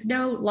guard. There's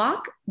no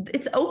lock.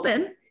 It's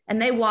open.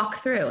 And they walk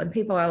through, and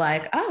people are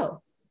like,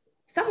 oh,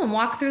 someone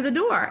walked through the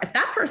door. If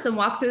that person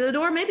walked through the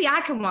door, maybe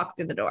I can walk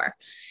through the door.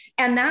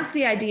 And that's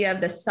the idea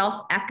of the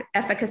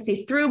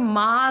self-efficacy through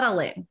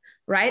modeling,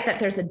 right? That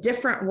there's a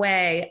different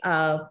way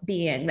of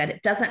being, that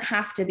it doesn't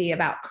have to be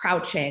about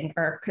crouching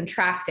or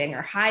contracting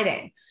or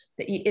hiding,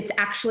 that it's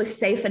actually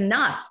safe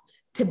enough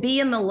to be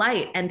in the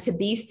light and to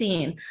be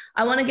seen.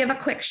 I want to give a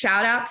quick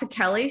shout out to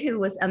Kelli, who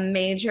was a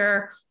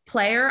major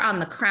player on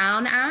the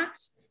Crown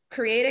Act,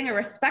 creating a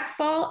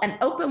respectful and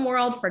open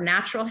world for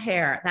natural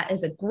hair. That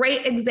is a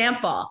great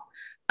example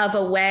of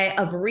a way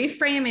of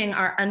reframing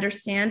our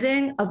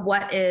understanding of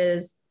what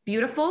is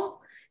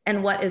beautiful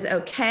and what is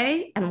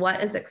okay and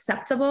what is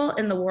acceptable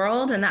in the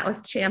world. And that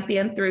was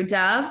championed through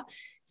Dove.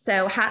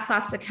 So hats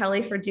off to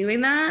Kelli for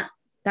doing that.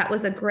 That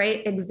was a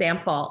great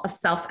example of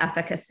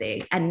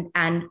self-efficacy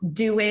and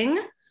doing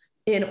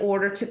in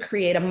order to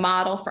create a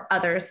model for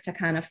others to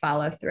kind of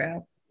follow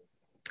through.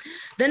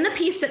 Then the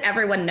piece that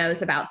everyone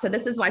knows about. So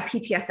this is why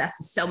PTSS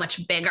is so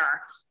much bigger,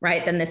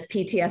 right, than this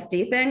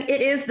PTSD thing.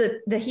 It is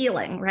the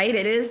healing, right?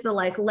 It is the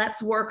like,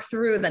 let's work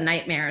through the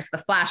nightmares,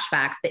 the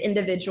flashbacks, the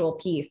individual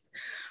piece,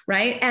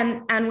 right?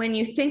 And when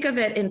you think of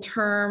it in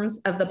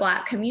terms of the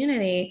Black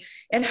community,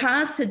 it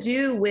has to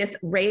do with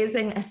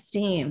raising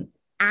esteem,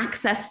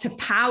 access to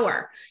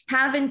power,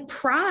 having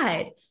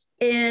pride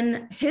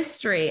in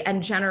history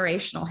and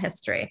generational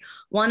history.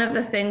 One of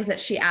the things that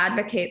she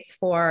advocates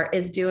for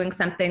is doing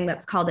something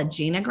that's called a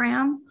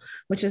genogram,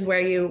 which is where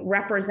you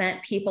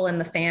represent people in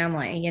the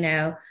family, you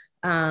know,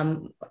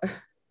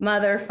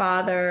 mother,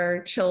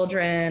 father,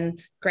 children,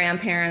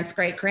 grandparents,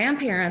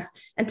 great-grandparents,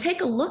 and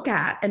take a look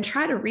at and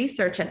try to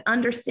research and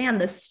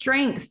understand the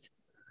strength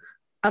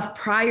of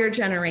prior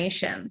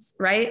generations,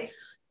 right?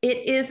 It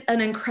is an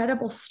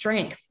incredible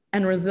strength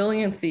and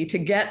resiliency to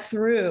get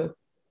through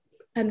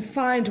and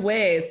find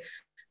ways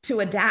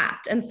to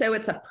adapt. And so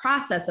it's a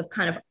process of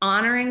kind of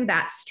honoring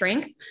that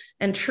strength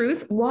and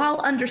truth while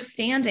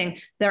understanding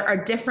there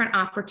are different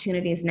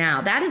opportunities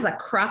now. That is a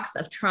crux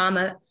of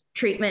trauma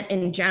treatment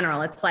in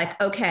general. It's like,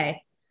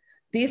 okay,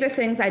 these are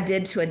things I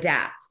did to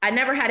adapt. I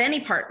never had any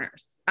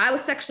partners. I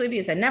was sexually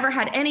abused. I never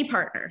had any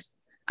partners.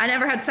 I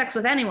never had sex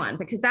with anyone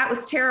because that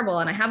was terrible.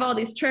 And I have all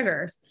these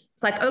triggers.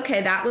 It's like,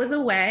 okay, that was a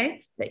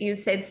way that you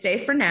said, stay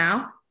for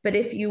now. But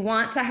if you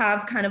want to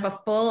have kind of a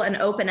full and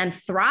open and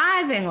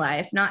thriving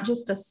life, not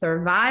just a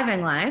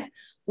surviving life,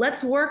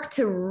 let's work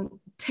to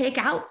take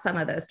out some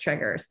of those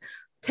triggers,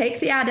 take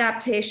the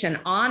adaptation,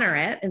 honor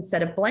it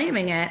instead of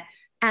blaming it.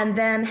 And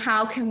then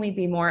how can we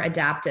be more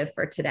adaptive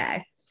for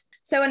today?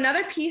 So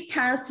another piece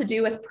has to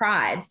do with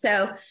pride.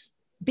 So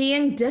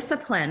being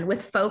disciplined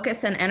with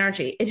focus and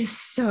energy. It is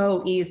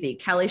so easy.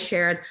 Kelli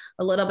shared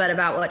a little bit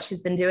about what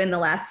she's been doing the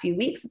last few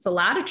weeks. It's a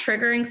lot of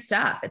triggering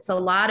stuff. It's a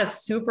lot of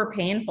super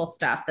painful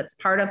stuff that's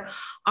part of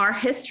our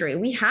history.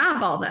 We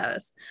have all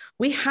those.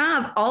 We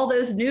have all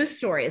those news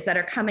stories that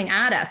are coming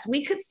at us.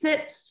 We could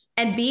sit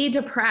and be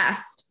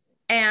depressed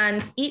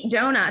and eat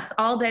donuts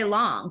all day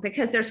long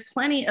because there's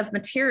plenty of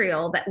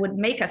material that would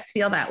make us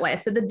feel that way.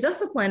 So the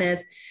discipline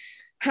is,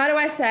 how do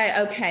I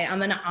say, okay, I'm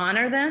going to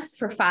honor this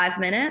for 5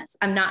 minutes.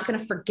 I'm not going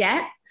to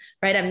forget,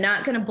 right? I'm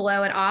not going to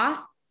blow it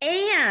off.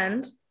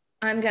 And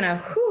I'm going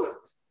to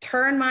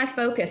turn my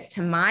focus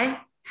to my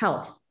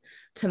health,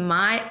 to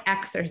my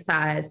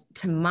exercise,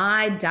 to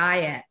my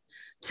diet,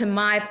 to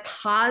my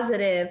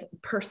positive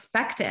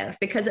perspective.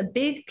 Because a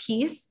big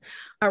piece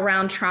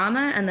around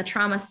trauma and the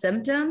trauma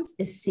symptoms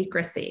is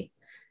secrecy.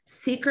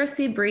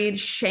 Secrecy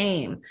breeds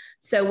shame.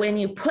 So when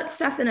you put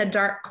stuff in a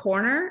dark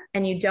corner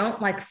and you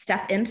don't like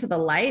step into the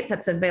light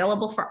that's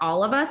available for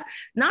all of us,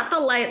 not the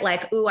light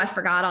like, ooh, I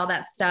forgot all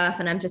that stuff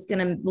and I'm just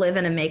going to live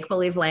in a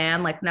make-believe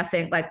land, like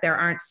nothing, like there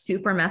aren't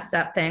super messed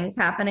up things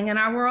happening in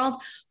our world,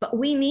 but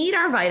we need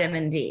our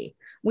vitamin D.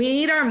 We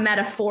need our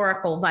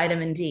metaphorical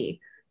vitamin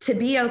D to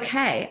be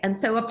okay. And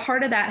so a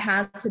part of that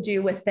has to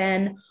do with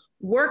then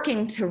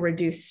working to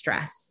reduce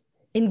stress,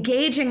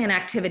 engaging in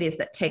activities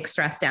that take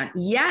stress down.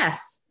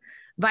 Yes,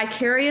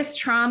 vicarious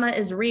trauma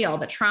is real.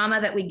 The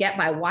trauma that we get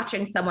by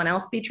watching someone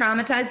else be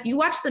traumatized. You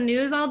watch the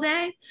news all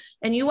day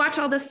and you watch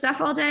all this stuff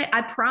all day.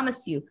 I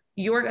promise you,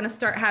 you're going to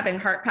start having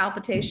heart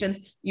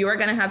palpitations. You are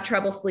going to have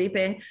trouble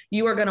sleeping.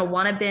 You are going to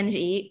want to binge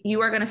eat.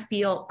 You are going to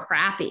feel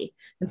crappy.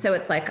 And so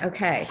it's like,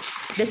 okay,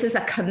 this is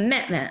a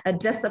commitment, a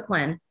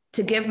discipline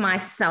to give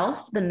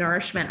myself the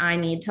nourishment I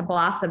need to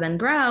blossom and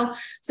grow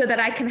so that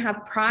I can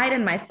have pride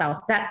in myself.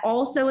 That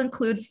also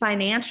includes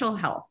financial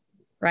health,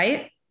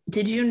 right?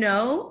 Did you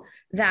know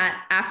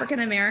that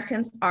African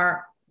Americans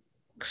are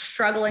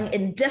struggling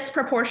in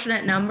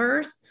disproportionate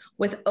numbers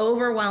with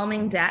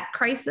overwhelming debt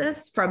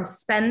crisis from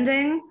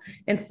spending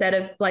instead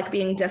of like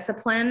being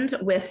disciplined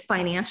with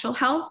financial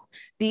health?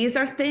 These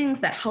are things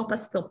that help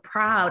us feel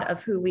proud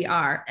of who we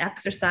are: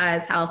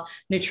 exercise, health,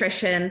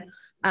 nutrition,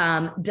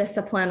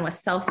 discipline with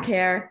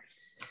self-care.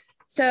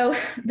 So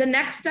the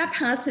next step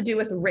has to do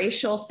with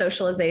racial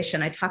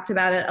socialization. I talked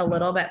about it a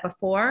little bit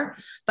before,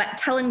 but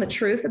telling the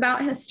truth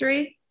about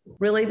history,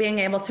 really being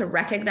able to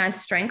recognize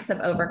strengths of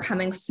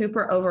overcoming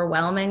super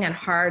overwhelming and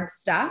hard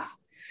stuff.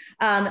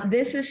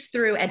 This is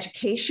through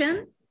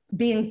education,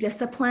 being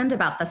disciplined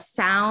about the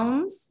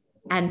sounds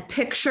and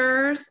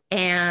pictures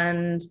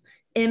and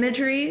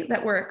imagery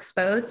that we're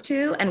exposed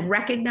to, and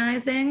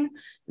recognizing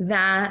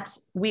that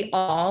we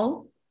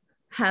all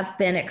have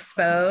been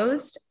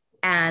exposed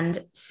and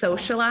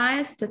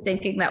socialized to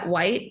thinking that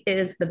white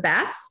is the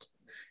best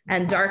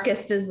and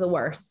darkest is the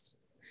worst.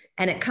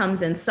 And it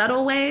comes in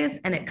subtle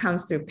ways, and it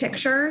comes through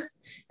pictures,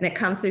 and it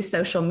comes through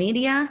social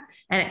media,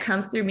 and it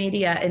comes through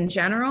media in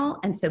general.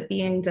 And so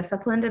being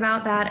disciplined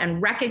about that and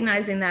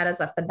recognizing that as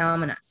a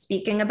phenomenon,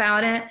 speaking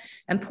about it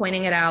and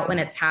pointing it out when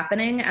it's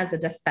happening as a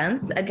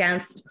defense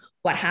against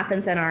what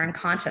happens in our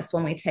unconscious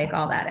when we take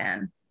all that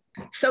in.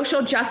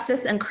 Social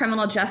justice and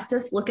criminal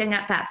justice, looking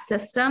at that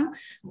system.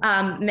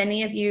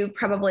 Many of you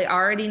probably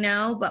already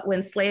know, but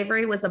when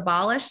slavery was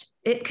abolished,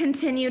 it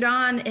continued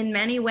on in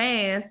many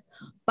ways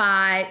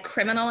by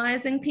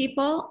criminalizing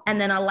people and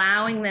then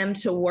allowing them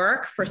to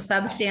work for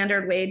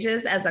substandard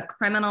wages as a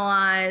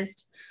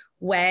criminalized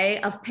way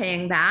of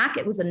paying back.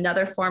 It was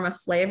another form of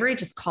slavery,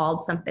 just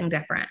called something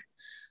different.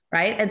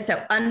 Right. And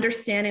so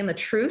understanding the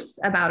truths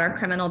about our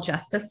criminal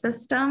justice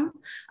system,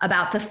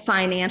 about the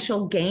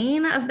financial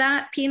gain of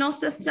that penal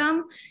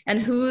system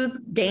and who's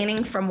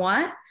gaining from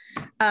what,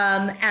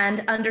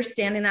 and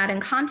understanding that in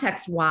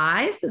context.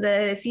 Why? So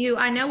that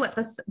I know what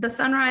the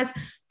SonRise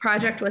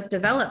Project was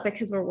developed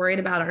because we're worried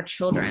about our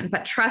children.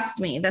 But trust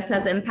me, this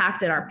has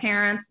impacted our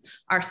parents,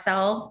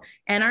 ourselves,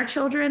 and our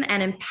children,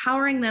 and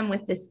empowering them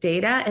with this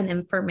data and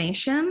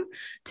information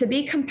to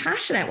be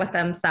compassionate with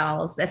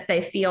themselves if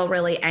they feel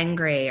really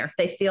angry, or if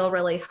they feel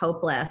really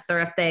hopeless, or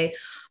if they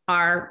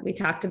are, we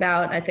talked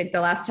about, I think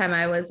the last time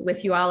I was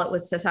with you all, it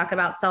was to talk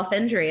about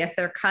self-injury. If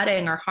they're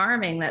cutting or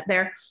harming, that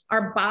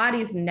our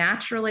bodies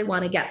naturally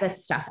want to get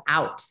this stuff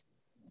out.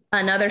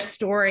 Another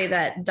story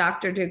that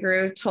Dr.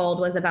 DeGruw told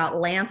was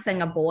about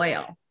lancing a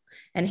boil,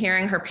 and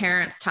hearing her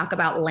parents talk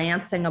about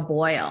lancing a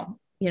boil.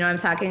 You know what I'm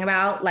talking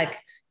about? Like,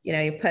 you know,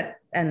 you put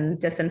and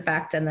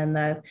disinfect, and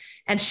then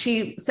and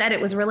she said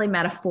it was really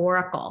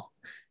metaphorical,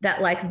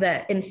 that like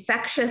the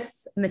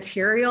infectious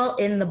material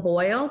in the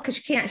boil, because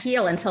you can't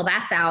heal until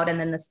that's out and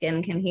then the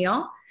skin can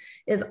heal,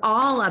 is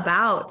all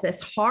about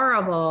this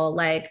horrible,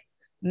 like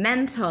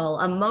mental,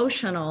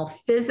 emotional,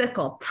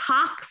 physical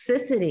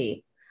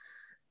toxicity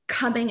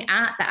coming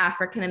at the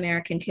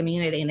African-American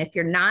community. And if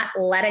you're not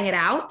letting it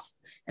out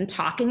and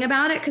talking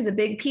about it, because a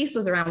big piece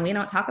was around, we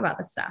don't talk about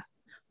this stuff.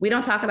 We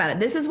don't talk about it.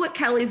 This is what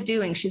Kelli's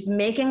doing. She's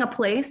making a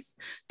place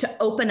to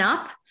open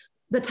up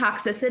the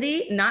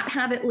toxicity, not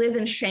have it live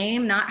in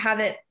shame, not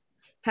have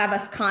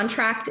us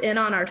contract in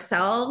on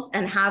ourselves,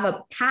 and have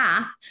a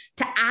path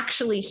to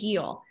actually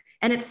heal.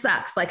 And it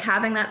sucks. Like,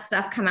 having that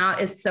stuff come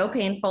out is so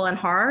painful and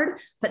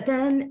hard, but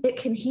then it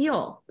can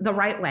heal the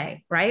right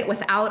way, right?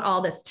 Without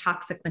all this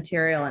toxic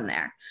material in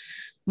there.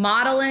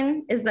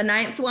 Modeling is the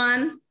 9th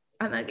one.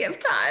 I'm gonna give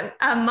time.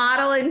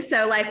 Modeling.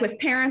 So like with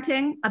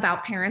parenting,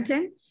 about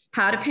parenting,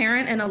 how to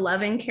parent in a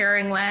loving,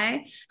 caring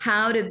way,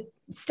 how to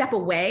step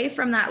away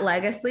from that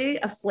legacy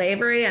of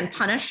slavery and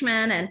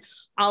punishment and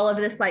all of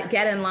this, like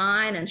get in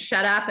line and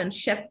shut up and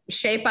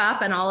shape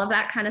up and all of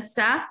that kind of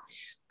stuff.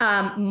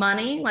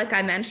 Money, like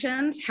I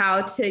mentioned,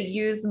 how to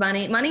use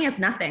money. Money is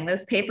nothing.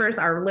 Those papers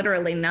are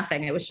literally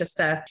nothing. It was just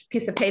a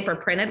piece of paper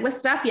printed with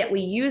stuff, yet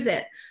we use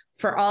it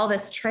for all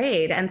this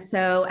trade. And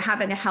so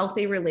having a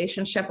healthy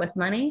relationship with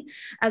money,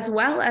 as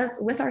well as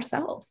with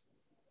ourselves,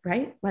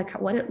 right? Like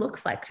what it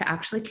looks like to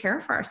actually care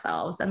for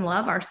ourselves and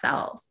love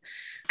ourselves.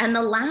 And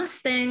the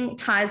last thing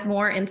ties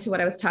more into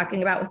what I was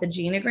talking about with the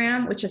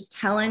genogram, which is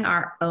telling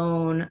our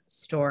own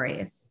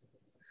stories.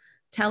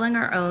 Telling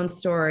our own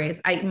stories.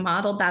 I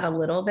modeled that a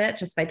little bit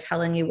just by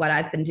telling you what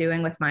I've been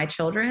doing with my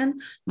children.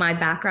 My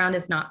background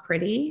is not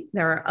pretty.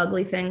 There are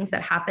ugly things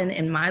that happen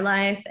in my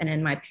life and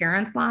in my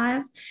parents'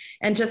 lives.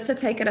 And just to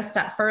take it a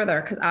step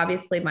further, because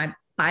obviously my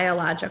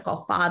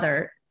biological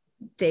father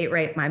date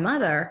raped my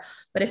mother.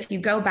 But if you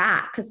go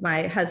back, because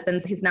my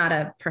husband's, he's not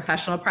a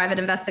professional private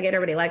investigator,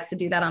 but he likes to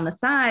do that on the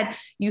side,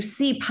 you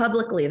see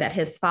publicly that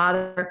his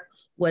father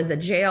was a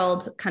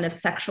jailed kind of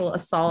sexual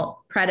assault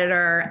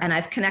predator. And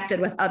I've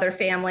connected with other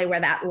family where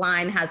that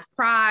line has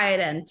pride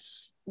and,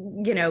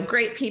 you know,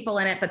 great people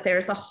in it, but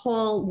there's a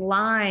whole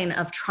line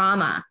of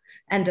trauma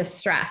and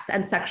distress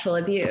and sexual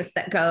abuse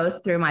that goes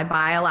through my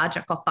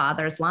biological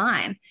father's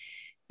line.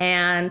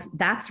 And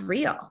that's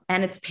real,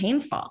 and it's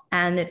painful,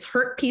 and it's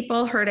hurt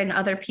people hurting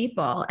other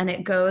people, and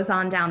it goes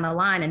on down the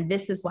line. And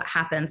this is what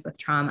happens with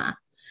trauma.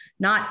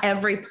 Not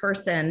every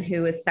person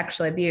who is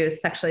sexually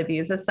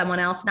abuses someone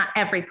else. Not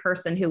every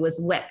person who was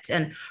whipped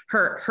and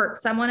hurt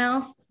someone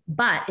else,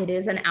 but it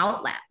is an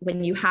outlet.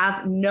 When you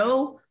have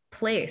no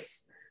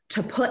place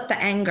to put the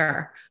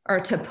anger or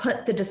to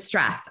put the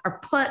distress or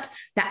put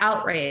the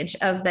outrage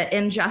of the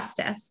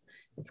injustice,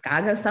 it's got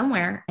to go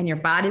somewhere, and your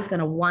body's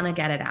going to want to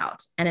get it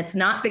out. And it's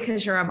not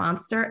because you're a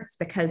monster. It's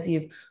because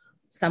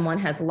someone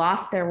has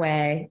lost their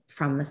way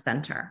from the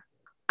center.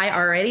 I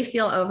already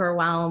feel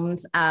overwhelmed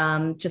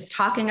just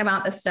talking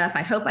about this stuff.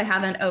 I hope I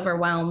haven't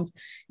overwhelmed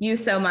you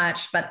so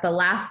much, but the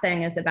last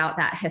thing is about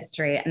that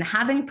history and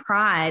having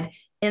pride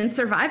in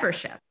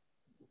survivorship,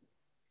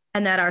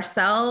 and that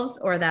ourselves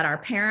or that our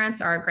parents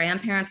or our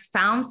grandparents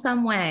found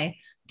some way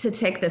to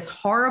take this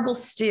horrible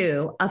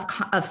stew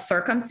of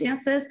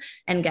circumstances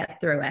and get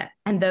through it.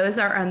 And those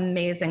are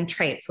amazing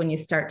traits when you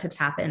start to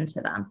tap into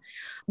them.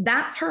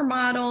 That's her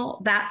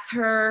model. That's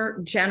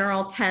her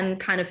general 10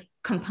 kind of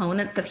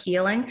components of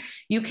healing.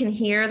 You can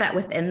hear that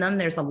within them,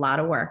 there's a lot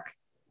of work.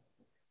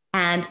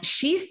 And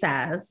she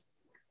says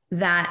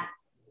that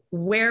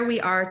where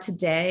we are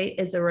today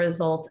is a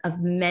result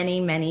of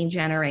many, many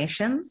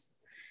generations.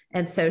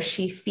 And so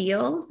she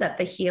feels that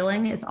the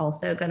healing is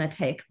also going to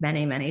take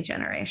many, many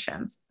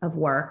generations of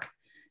work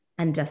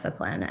and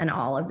discipline and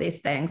all of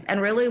these things, and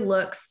really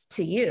looks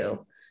to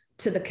you,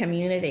 to the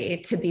community,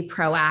 to be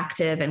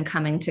proactive and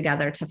coming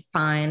together to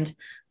find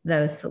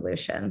those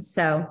solutions.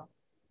 So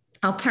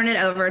I'll turn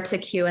it over to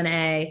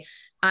Q&A.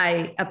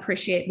 I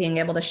appreciate being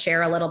able to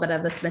share a little bit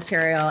of this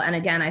material. And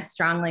again, I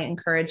strongly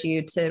encourage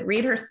you to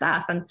read her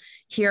stuff and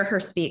hear her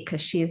speak, because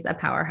she's a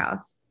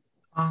powerhouse.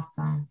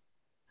 Awesome.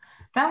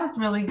 That was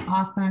really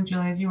awesome,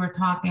 Julie, as you were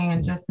talking.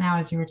 And just now,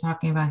 as you were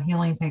talking about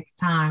healing takes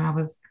time, I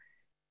was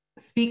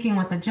speaking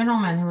with a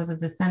gentleman who was a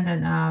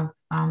descendant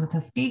of the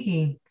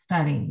Tuskegee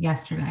study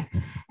yesterday.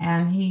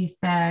 And he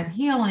said,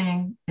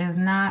 healing is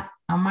not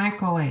a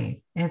microwave,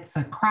 it's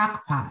a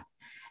crock pot.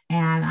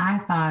 And I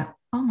thought,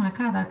 oh my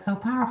God, that's so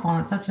powerful.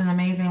 And it's such an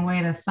amazing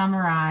way to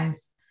summarize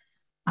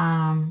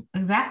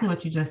exactly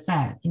what you just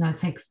said. You know, it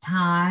takes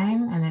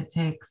time, and it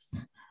takes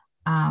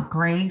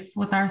grace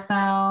with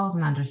ourselves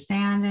and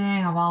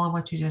understanding of all of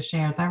what you just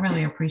shared. So I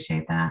really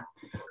appreciate that.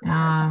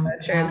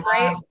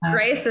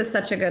 Grace is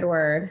such a good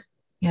word.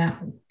 Yeah,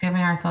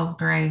 giving ourselves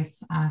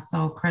grace,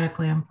 so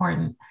critically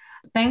important.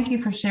 Thank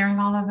you for sharing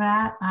all of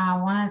that. I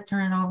want to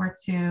turn it over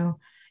to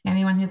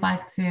anyone who'd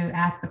like to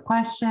ask a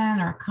question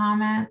or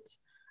comment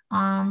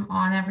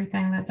on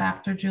everything that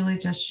Dr. Julie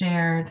just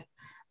shared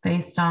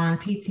based on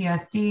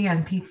PTSD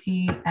and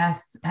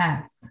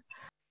PTSS.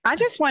 I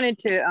just wanted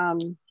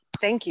to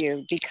thank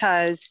you,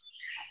 because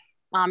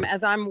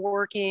as I'm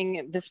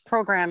working, this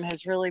program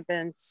has really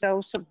been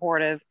so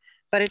supportive,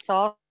 but it's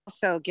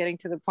also getting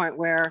to the point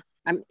where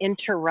I'm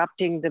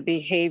interrupting the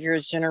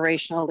behaviors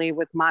generationally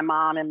with my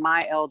mom and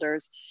my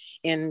elders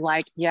in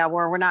like, yeah,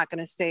 well, we're not going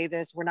to say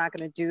this, we're not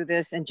going to do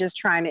this, and just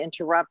trying to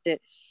interrupt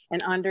it,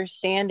 and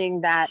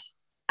understanding that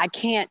I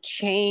can't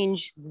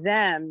change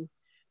them,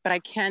 but I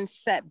can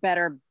set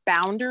better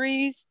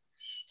boundaries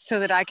so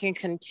that I can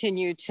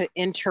continue to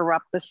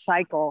interrupt the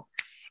cycle.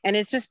 And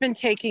it's just been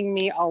taking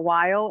me a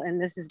while, and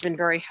this has been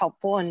very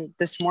helpful. And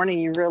this morning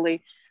you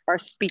really are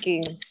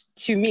speaking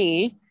to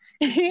me,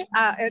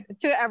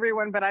 to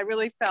everyone, but I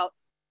really felt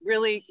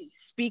really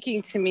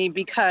speaking to me,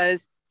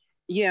 because,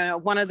 you know,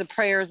 one of the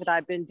prayers that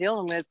I've been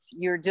dealing with,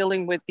 you're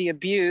dealing with the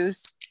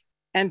abused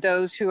and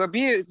those who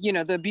abuse, you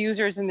know, the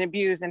abusers and the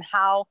abused, and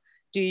how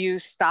do you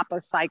stop a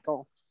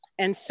cycle?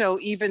 And so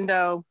even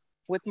though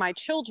with my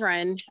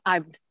children,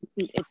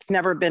 it's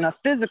never been a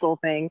physical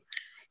thing,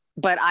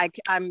 but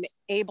I'm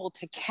able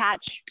to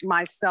catch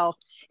myself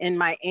in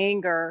my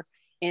anger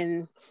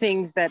in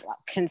things that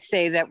can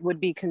say that would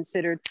be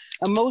considered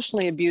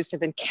emotionally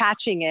abusive, and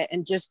catching it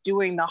and just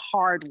doing the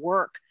hard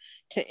work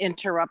to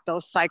interrupt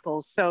those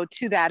cycles. So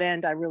to that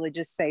end, I really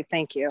just say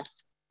thank you.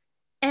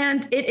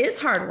 And it is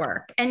hard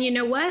work. And you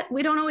know what?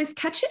 We don't always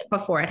catch it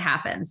before it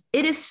happens.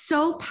 It is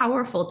so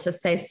powerful to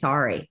say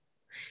sorry.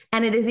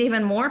 And it is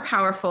even more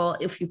powerful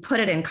if you put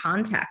it in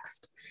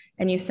context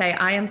and you say,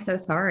 I am so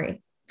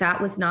sorry.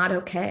 That was not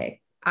okay.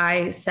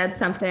 I said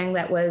something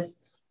that was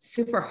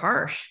super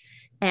harsh,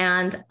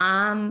 and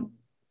I'm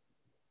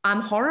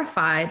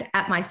horrified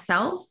at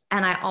myself.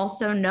 And I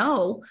also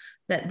know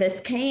that this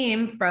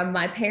came from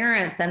my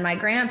parents and my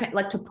grandparents,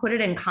 like, to put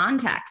it in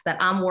context that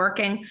I'm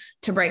working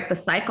to break the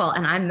cycle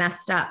and I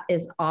messed up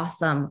is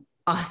awesome.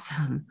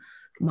 Awesome.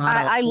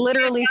 I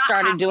literally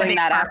started doing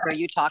that after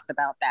you talked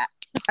about that.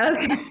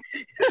 Okay.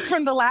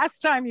 From the last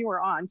time you were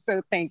on.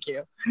 So thank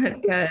you.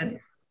 Good.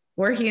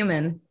 We're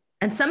human.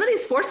 And some of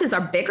these forces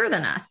are bigger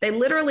than us. They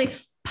literally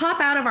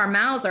pop out of our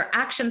mouths, or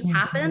actions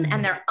happen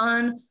and they're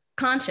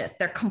unconscious.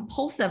 They're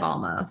compulsive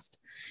almost.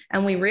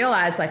 And we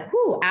realize, like,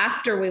 whoo,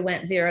 after we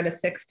went 0 to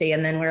 60,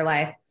 and then we're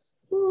like,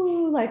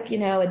 ooh, like,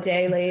 a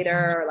day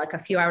later, or like a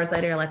few hours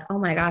later, you're like, oh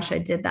my gosh, I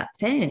did that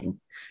thing,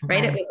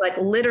 right? It was like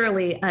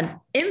literally an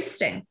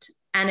instinct.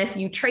 And if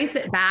you trace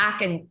it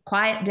back and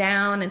quiet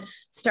down and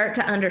start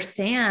to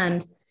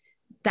understand,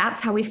 that's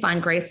how we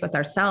find grace with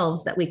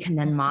ourselves that we can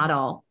then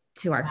model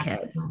to our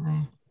kids.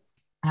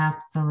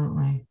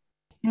 Absolutely.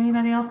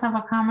 Anybody else have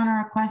a comment or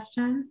a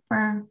question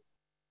for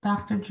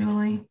Dr.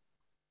 Julie?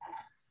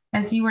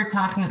 As you were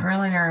talking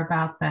earlier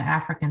about the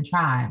African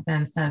tribe,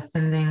 that instead of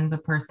sending the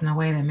person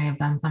away that may have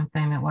done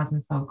something that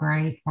wasn't so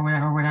great or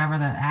whatever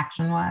the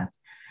action was,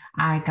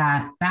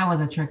 that was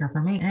a trigger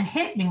for me. And it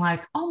hit me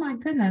like, oh my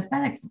goodness,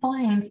 that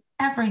explains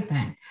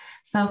everything.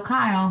 So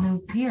Kyle,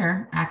 who's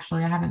here,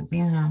 actually, I haven't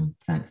seen him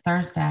since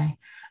Thursday,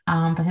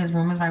 but his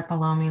room is right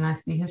below me and I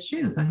see his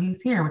shoes. So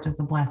he's here, which is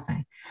a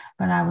blessing.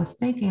 But I was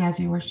thinking as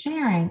you were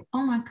sharing,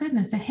 oh my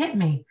goodness, it hit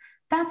me.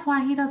 That's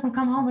why he doesn't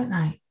come home at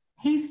night.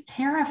 He's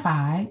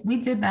terrified.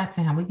 We did that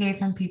to him. We gave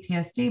him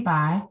PTSD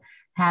by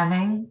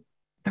having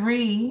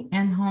 3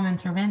 in-home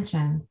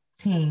intervention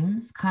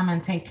teams come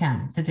and take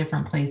him to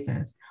different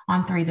places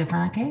on 3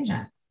 different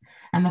occasions.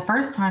 And the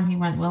first time he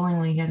went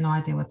willingly, he had no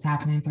idea what's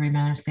happening. 3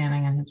 men are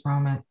standing in his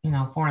room at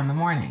 4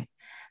 a.m.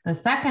 The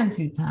second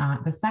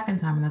time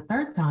and the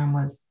third time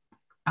was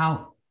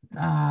out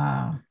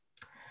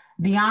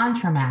beyond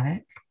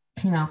traumatic,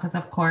 because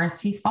of course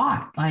he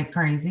fought like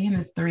crazy, and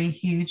his 3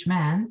 huge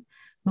men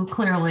who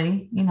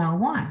clearly,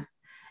 won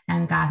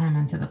and got him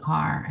into the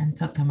car and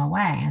took him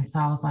away. And so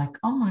I was like,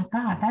 oh my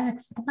God, that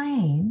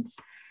explains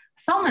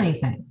so many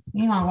things,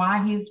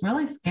 why he's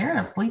really scared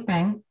of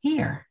sleeping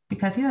here,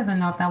 because he doesn't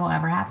know if that will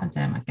ever happen to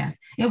him again.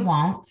 It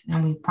won't.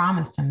 And we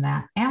promised him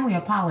that, and we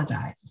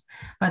apologized.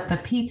 But the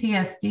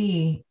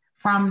PTSD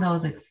from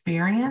those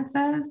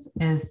experiences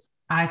is,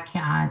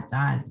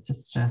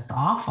 it's just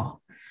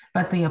awful.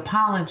 But the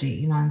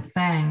apology, and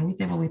saying we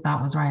did what we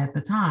thought was right at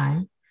the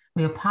time,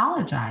 we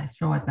apologize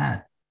for what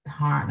that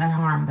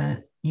harm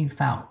that you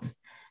felt.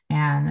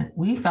 And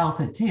we felt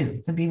it too,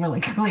 to be really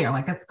clear,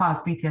 like it's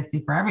caused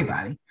PTSD for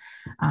everybody.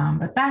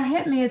 But that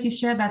hit me as you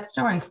shared that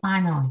story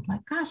finally.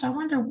 Like, gosh, I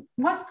wonder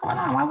what's going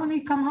on. Why wouldn't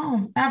he come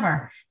home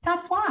ever?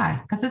 That's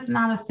why, because it's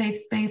not a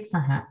safe space for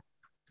him.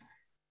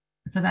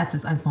 So I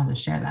just wanted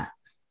to share that.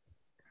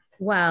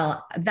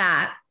 Well,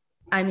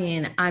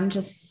 I'm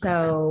just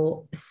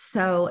so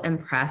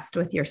impressed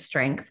with your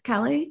strength,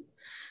 Kelli.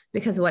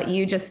 Because what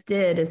you just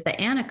did is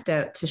the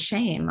anecdote to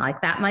shame.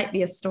 Like that might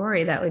be a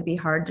story that would be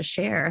hard to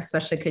share,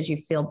 especially because you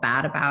feel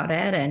bad about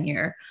it and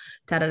you're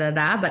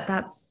but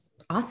that's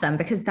awesome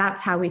because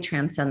that's how we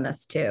transcend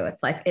this too.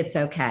 It's like, it's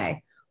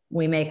okay.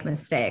 We make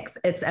mistakes.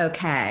 It's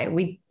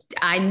okay.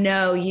 I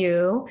know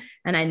you,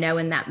 and I know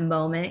in that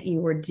moment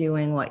you were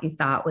doing what you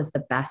thought was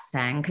the best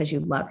thing because you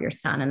love your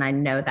son. And I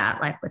know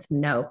that like with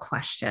no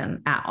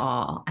question at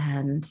all.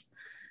 And,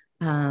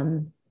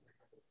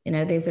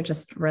 these are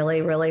just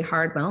really, really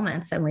hard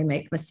moments and we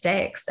make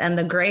mistakes, and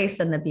the grace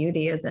and the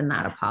beauty is in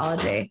that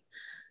apology.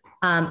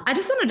 I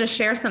just wanted to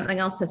share something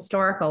else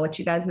historical, which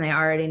you guys may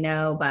already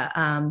know, but,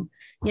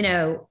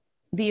 the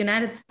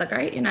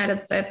great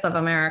United States of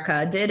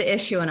America did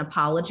issue an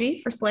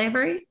apology for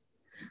slavery,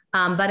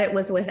 but it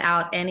was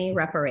without any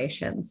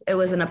reparations. It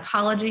was an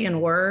apology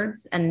in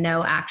words and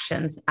no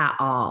actions at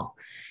all.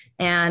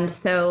 And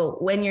so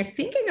when you're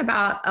thinking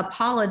about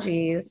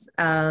apologies,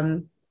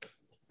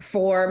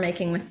 for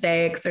making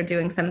mistakes or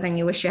doing something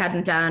you wish you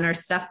hadn't done, or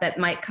stuff that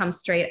might come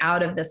straight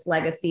out of this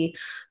legacy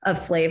of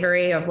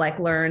slavery, of like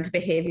learned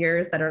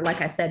behaviors that are,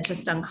 like I said,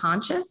 just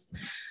unconscious.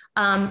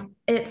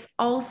 It's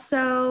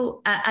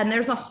also, and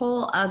there's a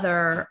whole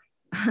other,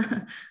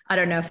 I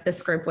don't know if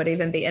this group would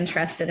even be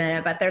interested in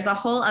it, but there's a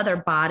whole other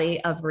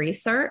body of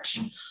research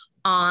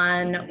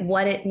on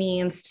what it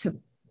means to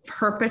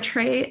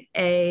perpetrate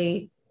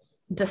a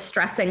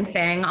distressing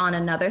thing on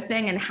another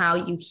thing and how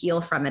you heal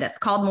from it. It's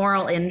called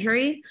moral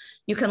injury.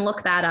 You can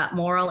look that up,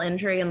 moral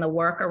injury and the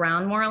work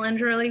around moral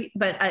injury.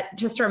 But it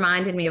just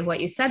reminded me of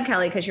what you said,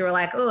 Kelli, because you were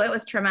like, oh, it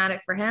was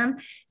traumatic for him.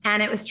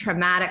 And it was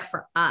traumatic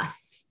for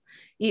us,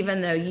 even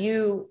though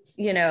you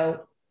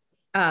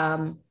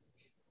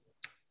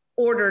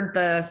ordered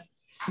the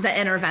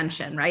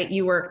intervention, right?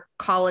 You were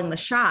calling the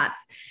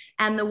shots.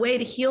 And the way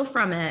to heal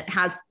from it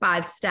has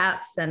 5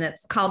 steps, and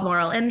it's called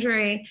moral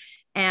injury.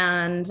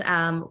 And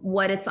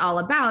what it's all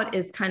about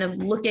is kind of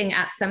looking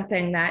at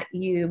something that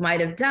you might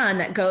have done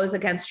that goes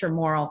against your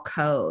moral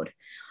code.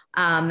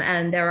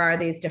 And there are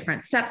these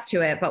different steps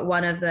to it, but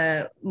one of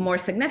the more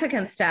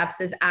significant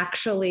steps is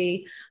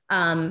actually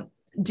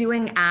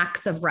doing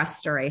acts of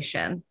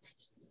restoration.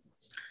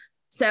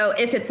 So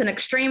if it's an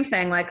extreme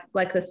thing,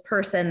 like this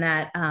person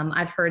that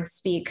I've heard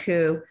speak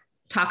who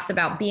talks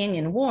about being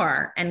in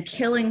war and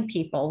killing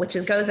people, which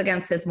goes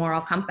against his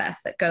moral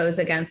compass. It goes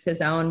against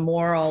his own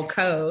moral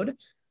code.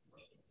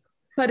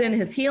 But in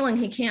his healing,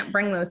 he can't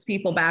bring those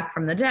people back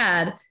from the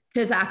dead.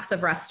 His acts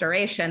of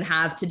restoration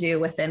have to do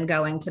with him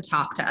going to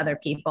talk to other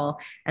people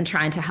and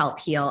trying to help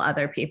heal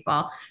other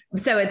people.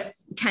 So it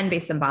can be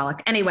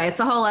symbolic. Anyway,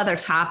 it's a whole other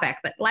topic,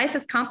 but life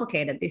is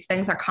complicated. These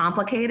things are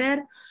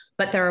complicated,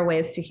 but there are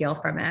ways to heal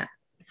from it.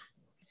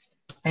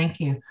 Thank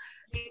you.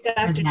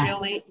 Dr.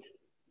 Julie,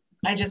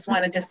 I just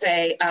wanted to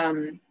say,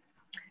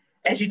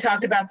 as you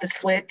talked about the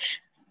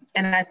switch,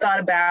 and I thought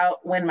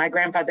about when my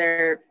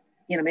grandfather,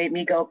 made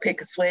me go pick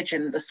a switch,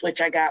 and the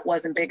switch I got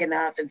wasn't big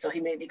enough. And so he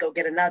made me go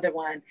get another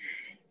one.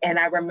 And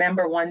I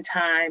remember one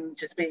time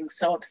just being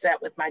so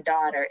upset with my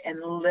daughter and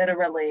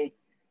literally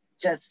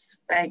just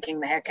spanking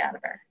the heck out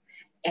of her.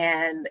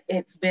 And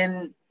it's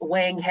been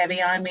weighing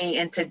heavy on me.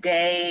 And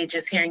today,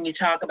 just hearing you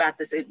talk about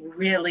this, it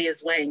really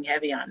is weighing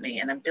heavy on me.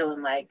 And I'm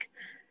feeling like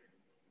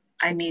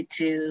I need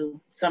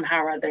to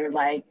somehow or other,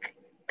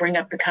 bring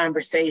up the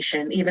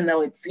conversation, even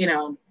though it's,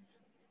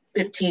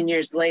 15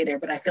 years later,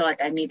 but I feel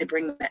like I need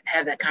to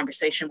have that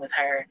conversation with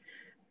her,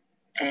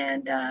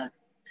 and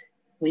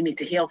we need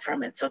to heal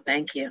from it. So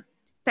thank you.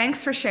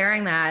 Thanks for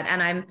sharing that.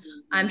 And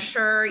I'm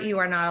sure you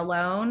are not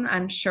alone.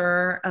 I'm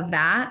sure of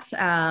that.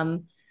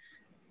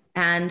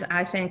 And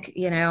I think,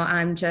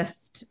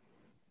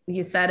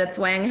 you said it's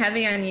weighing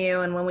heavy on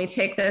you. And when we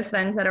take those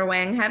things that are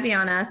weighing heavy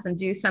on us and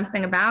do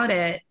something about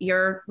it,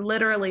 you're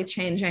literally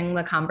changing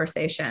the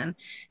conversation.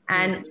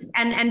 And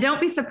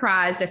don't be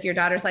surprised if your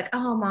daughter's like,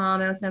 oh,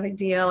 Mom, it was no big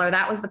deal, or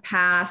that was the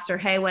past, or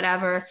hey,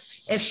 whatever.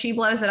 If she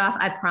blows it off,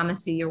 I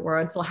promise you your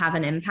words will have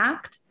an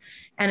impact.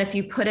 And if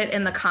you put it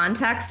in the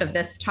context of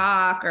this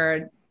talk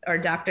or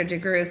Dr.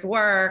 DeGrew's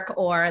work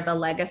or the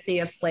legacy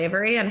of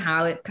slavery and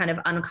how it kind of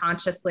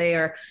unconsciously,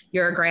 or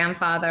your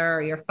grandfather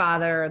or your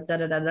father,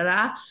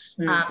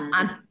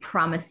 I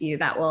promise you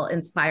that will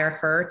inspire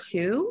her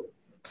too,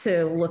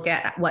 to look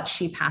at what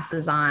she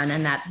passes on,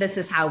 and that this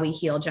is how we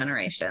heal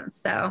generations.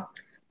 So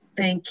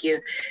thank you.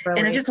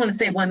 And I just want to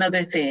say one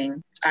other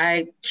thing.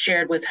 I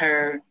shared with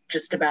her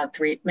just about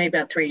 3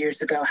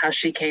 years ago how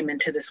she came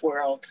into this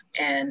world.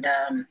 And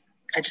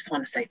I just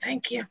want to say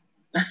thank you.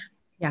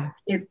 Yeah.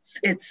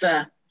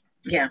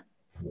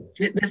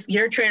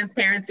 Your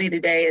transparency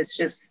today is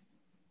just,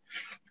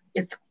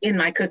 it's in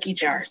my cookie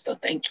jar. So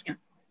thank you.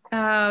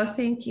 Oh,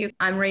 thank you.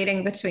 I'm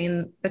reading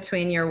between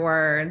your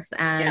words,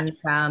 and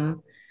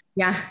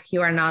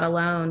you are not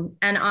alone.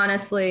 And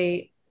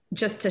honestly,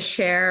 just to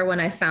share, when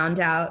I found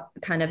out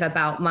kind of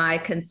about my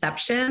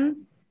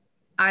conception,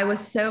 I was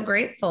so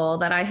grateful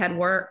that I had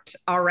worked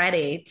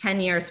already 10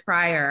 years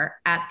prior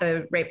at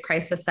the Rape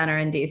Crisis Center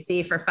in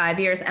DC for 5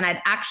 years. And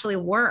I'd actually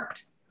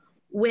worked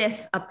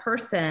with a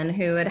person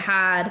who had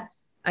had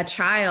a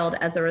child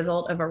as a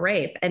result of a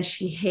rape. And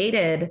she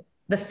hated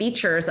the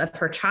features of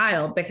her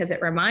child because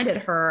it reminded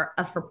her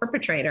of her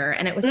perpetrator.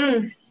 And it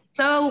was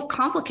so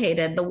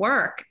complicated, the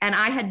work. And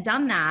I had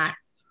done that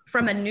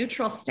from a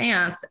neutral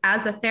stance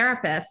as a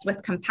therapist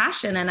with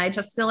compassion. And I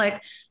just feel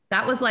like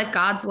that was like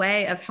God's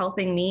way of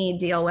helping me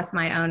deal with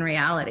my own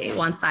reality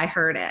once I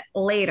heard it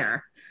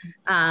later,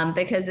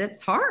 because it's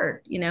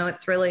hard.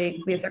 It's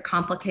really, these are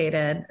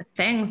complicated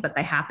things, but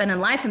they happen in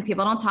life and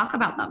people don't talk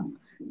about them.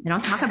 They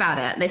don't talk about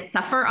it. They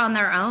suffer on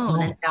their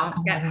own and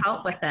don't get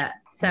help with it.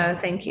 So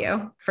thank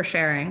you for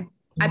sharing.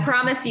 I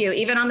promise you,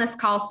 even on this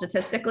call,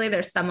 statistically,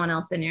 there's someone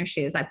else in your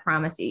shoes. I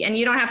promise you. And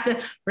you don't have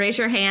to raise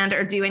your hand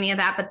or do any of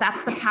that, but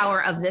that's the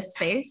power of this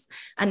space.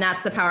 And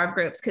that's the power of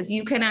groups, because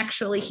you can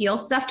actually heal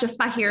stuff just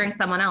by hearing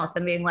someone else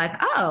and being like,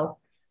 oh,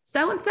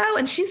 so-and-so,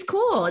 and she's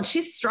cool and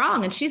she's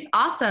strong and she's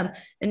awesome.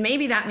 And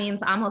maybe that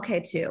means I'm okay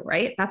too,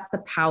 right? That's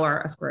the power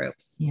of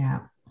groups. Yeah,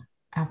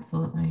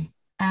 absolutely.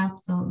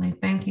 Absolutely.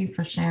 Thank you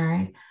for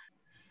sharing.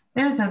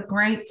 There's a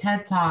great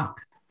TED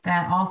Talk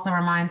that also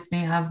reminds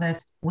me of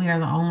this. We are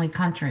the only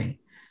country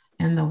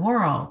in the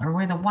world, or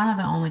we're one of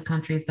the only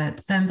countries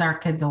that sends our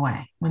kids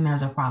away when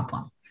there's a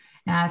problem.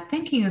 And I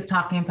think he was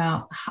talking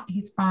about,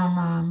 he's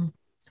from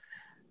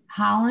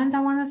Holland, I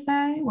want to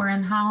say, where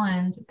in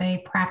Holland,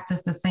 they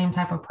practice the same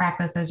type of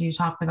practice as you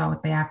talked about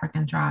with the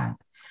African tribe,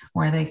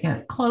 where they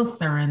get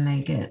closer and they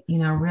get,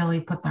 really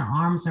put their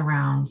arms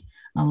around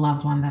a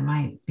loved one that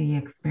might be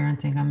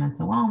experiencing a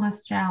mental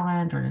wellness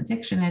challenge or an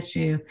addiction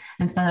issue.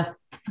 Instead of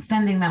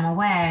sending them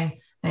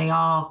away, they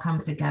all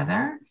come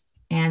together.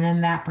 And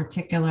in that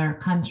particular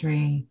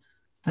country,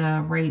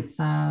 the rates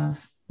of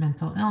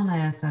mental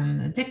illness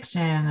and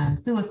addiction and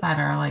suicide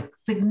are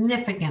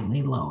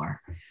significantly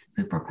lower.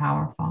 Super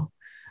powerful.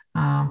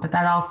 But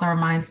that also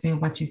reminds me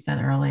of what you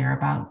said earlier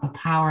about the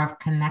power of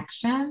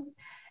connection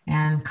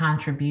and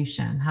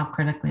contribution, how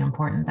critically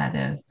important that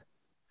is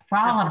for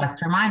all of us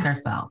to remind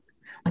ourselves.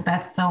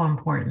 That's so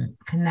important,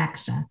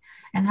 connection,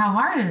 and how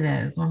hard it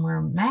is when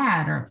we're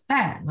mad or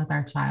upset with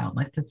our child,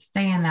 to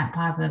stay in that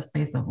positive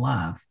space of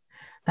love.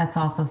 That's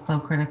also so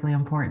critically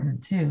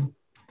important too.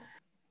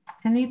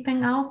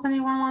 Anything else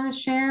anyone want to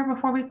share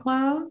before we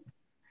close?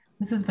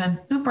 This has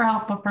been super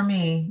helpful for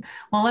me.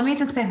 Well, let me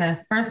just say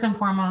this. First and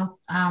foremost,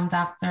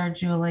 Dr.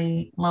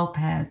 Julie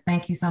Lopez,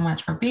 thank you so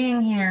much for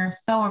being here.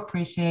 So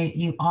appreciate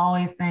you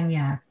always saying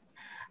yes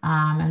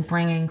and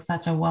bringing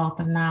such a wealth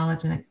of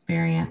knowledge and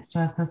experience to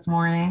us this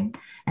morning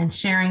and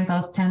sharing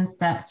those 10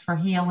 steps for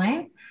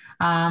healing.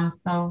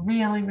 So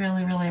really,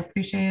 really, really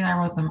appreciate it. I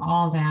wrote them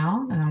all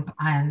down.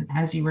 And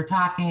as you were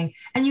talking,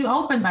 and you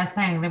opened by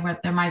saying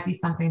there might be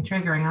something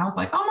triggering. I was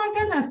like, oh my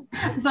goodness.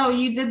 So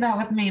you did that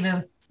with me. That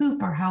was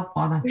super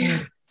helpful. And I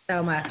think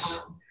so much.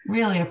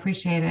 Really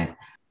appreciate it.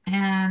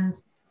 And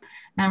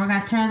now we're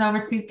going to turn it over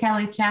to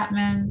Kelli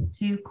Chapman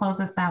to close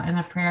us out in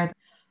a prayer.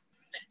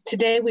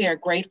 Today, we are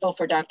grateful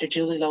for Dr.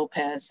 Julie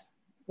Lopez.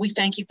 We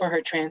thank you for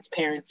her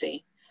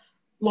transparency.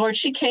 Lord,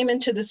 she came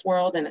into this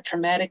world in a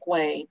traumatic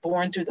way,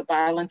 born through the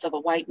violence of a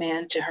white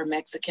man to her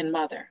Mexican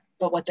mother.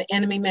 But what the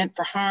enemy meant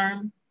for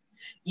harm,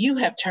 you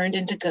have turned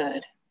into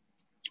good.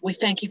 We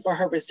thank you for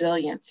her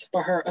resilience,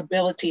 for her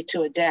ability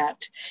to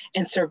adapt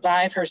and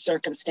survive her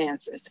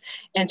circumstances,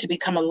 and to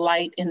become a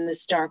light in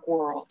this dark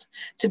world,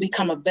 to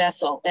become a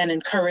vessel, an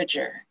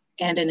encourager,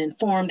 and an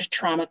informed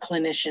trauma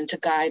clinician to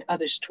guide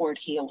others toward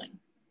healing.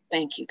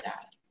 Thank you, God.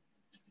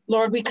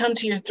 Lord, we come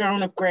to your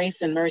throne of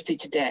grace and mercy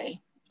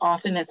today.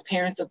 Often as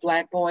parents of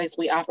Black boys,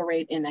 we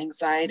operate in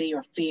anxiety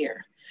or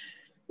fear.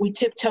 We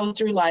tiptoe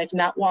through life,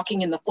 not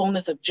walking in the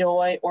fullness of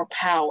joy or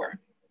power,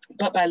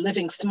 but by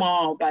living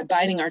small, by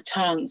biting our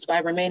tongues, by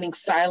remaining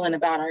silent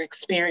about our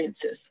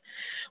experiences.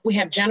 We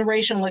have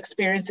generational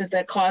experiences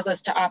that cause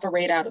us to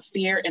operate out of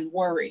fear and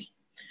worry.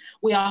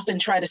 We often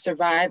try to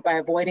survive by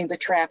avoiding the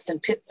traps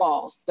and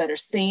pitfalls that are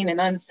seen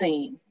and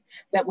unseen,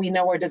 that we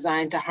know are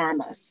designed to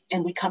harm us.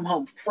 And we come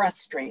home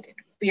frustrated,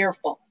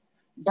 fearful,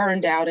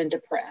 burned out, and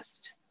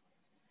depressed.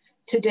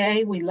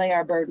 Today, we lay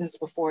our burdens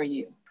before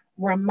you.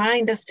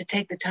 Remind us to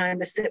take the time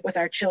to sit with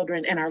our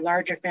children and our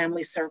larger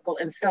family circle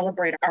and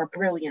celebrate our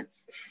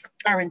brilliance,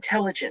 our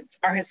intelligence,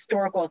 our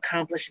historical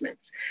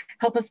accomplishments.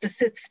 Help us to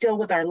sit still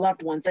with our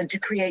loved ones and to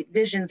create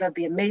visions of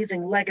the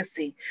amazing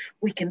legacy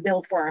we can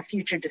build for our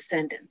future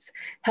descendants.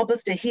 Help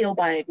us to heal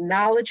by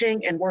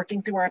acknowledging and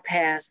working through our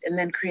past and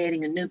then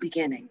creating a new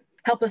beginning.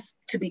 Help us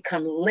to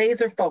become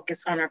laser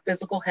focused on our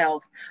physical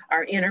health,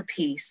 our inner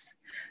peace,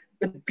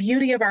 the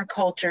beauty of our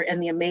culture,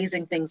 and the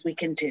amazing things we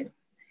can do.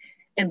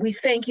 And we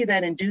thank you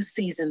that in due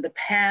season, the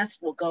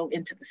past will go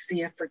into the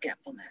sea of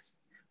forgetfulness.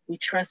 We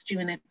trust you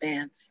in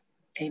advance.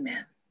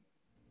 Amen.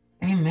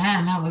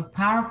 Amen. That was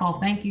powerful.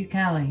 Thank you,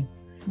 Kelli.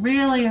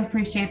 Really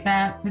appreciate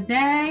that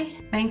today.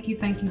 Thank you,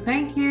 thank you,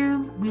 thank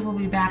you. We will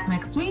be back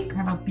next week.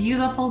 Have a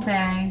beautiful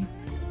day.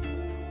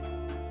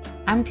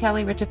 I'm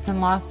Kelli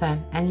Richardson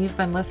Lawson, and you've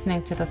been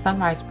listening to the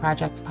SonRise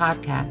Project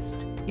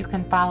podcast. You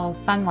can follow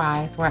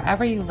SonRise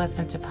wherever you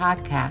listen to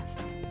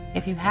podcasts.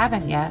 If you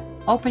haven't yet,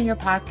 open your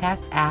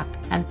podcast app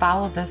and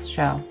follow this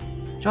show.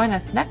 Join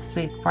us next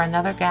week for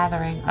another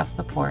gathering of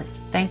support.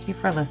 Thank you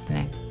for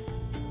listening.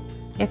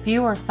 If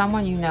you or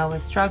someone you know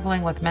is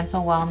struggling with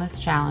mental wellness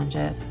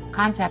challenges,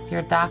 contact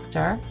your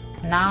doctor,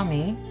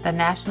 NAMI, the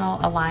National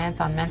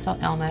Alliance on Mental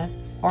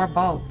Illness, or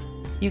both.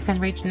 You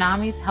can reach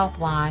NAMI's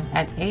helpline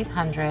at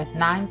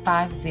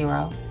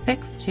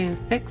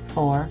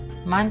 800-950-6264,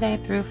 Monday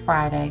through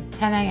Friday,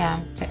 10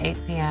 a.m. to 8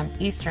 p.m.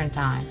 Eastern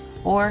Time,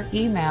 or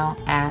email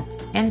at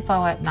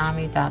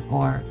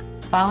info@nami.org.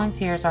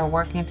 Volunteers are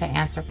working to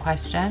answer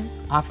questions,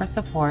 offer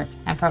support,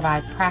 and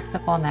provide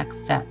practical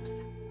next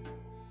steps.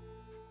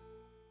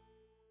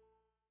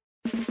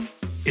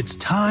 It's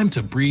time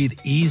to breathe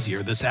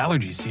easier this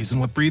allergy season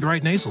with Breathe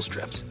Right nasal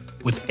strips.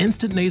 With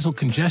instant nasal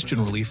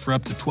congestion relief for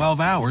up to 12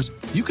 hours,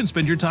 you can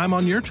spend your time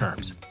on your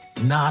terms,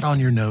 not on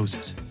your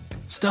noses.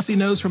 Stuffy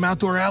nose from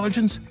outdoor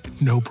allergens?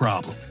 No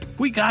problem.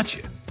 We got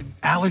you.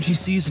 Allergy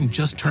season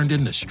just turned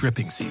into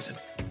stripping season.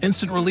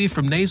 Instant relief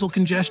from nasal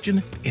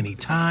congestion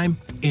anytime,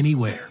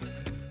 anywhere.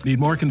 Need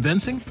more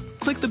convincing?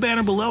 Click the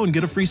banner below and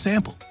get a free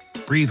sample.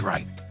 Breathe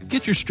Right.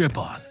 Get your strip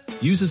on.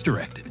 Use as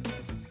directed.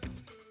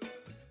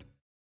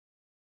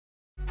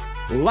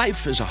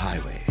 Life is a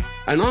highway,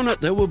 and on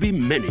it there will be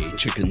many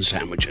chicken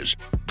sandwiches.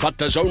 But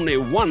there's only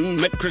one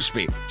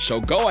McCrispy.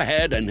 So go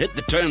ahead and hit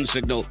the turn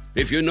signal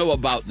if you know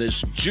about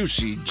this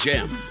juicy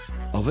gem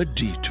of a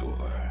detour.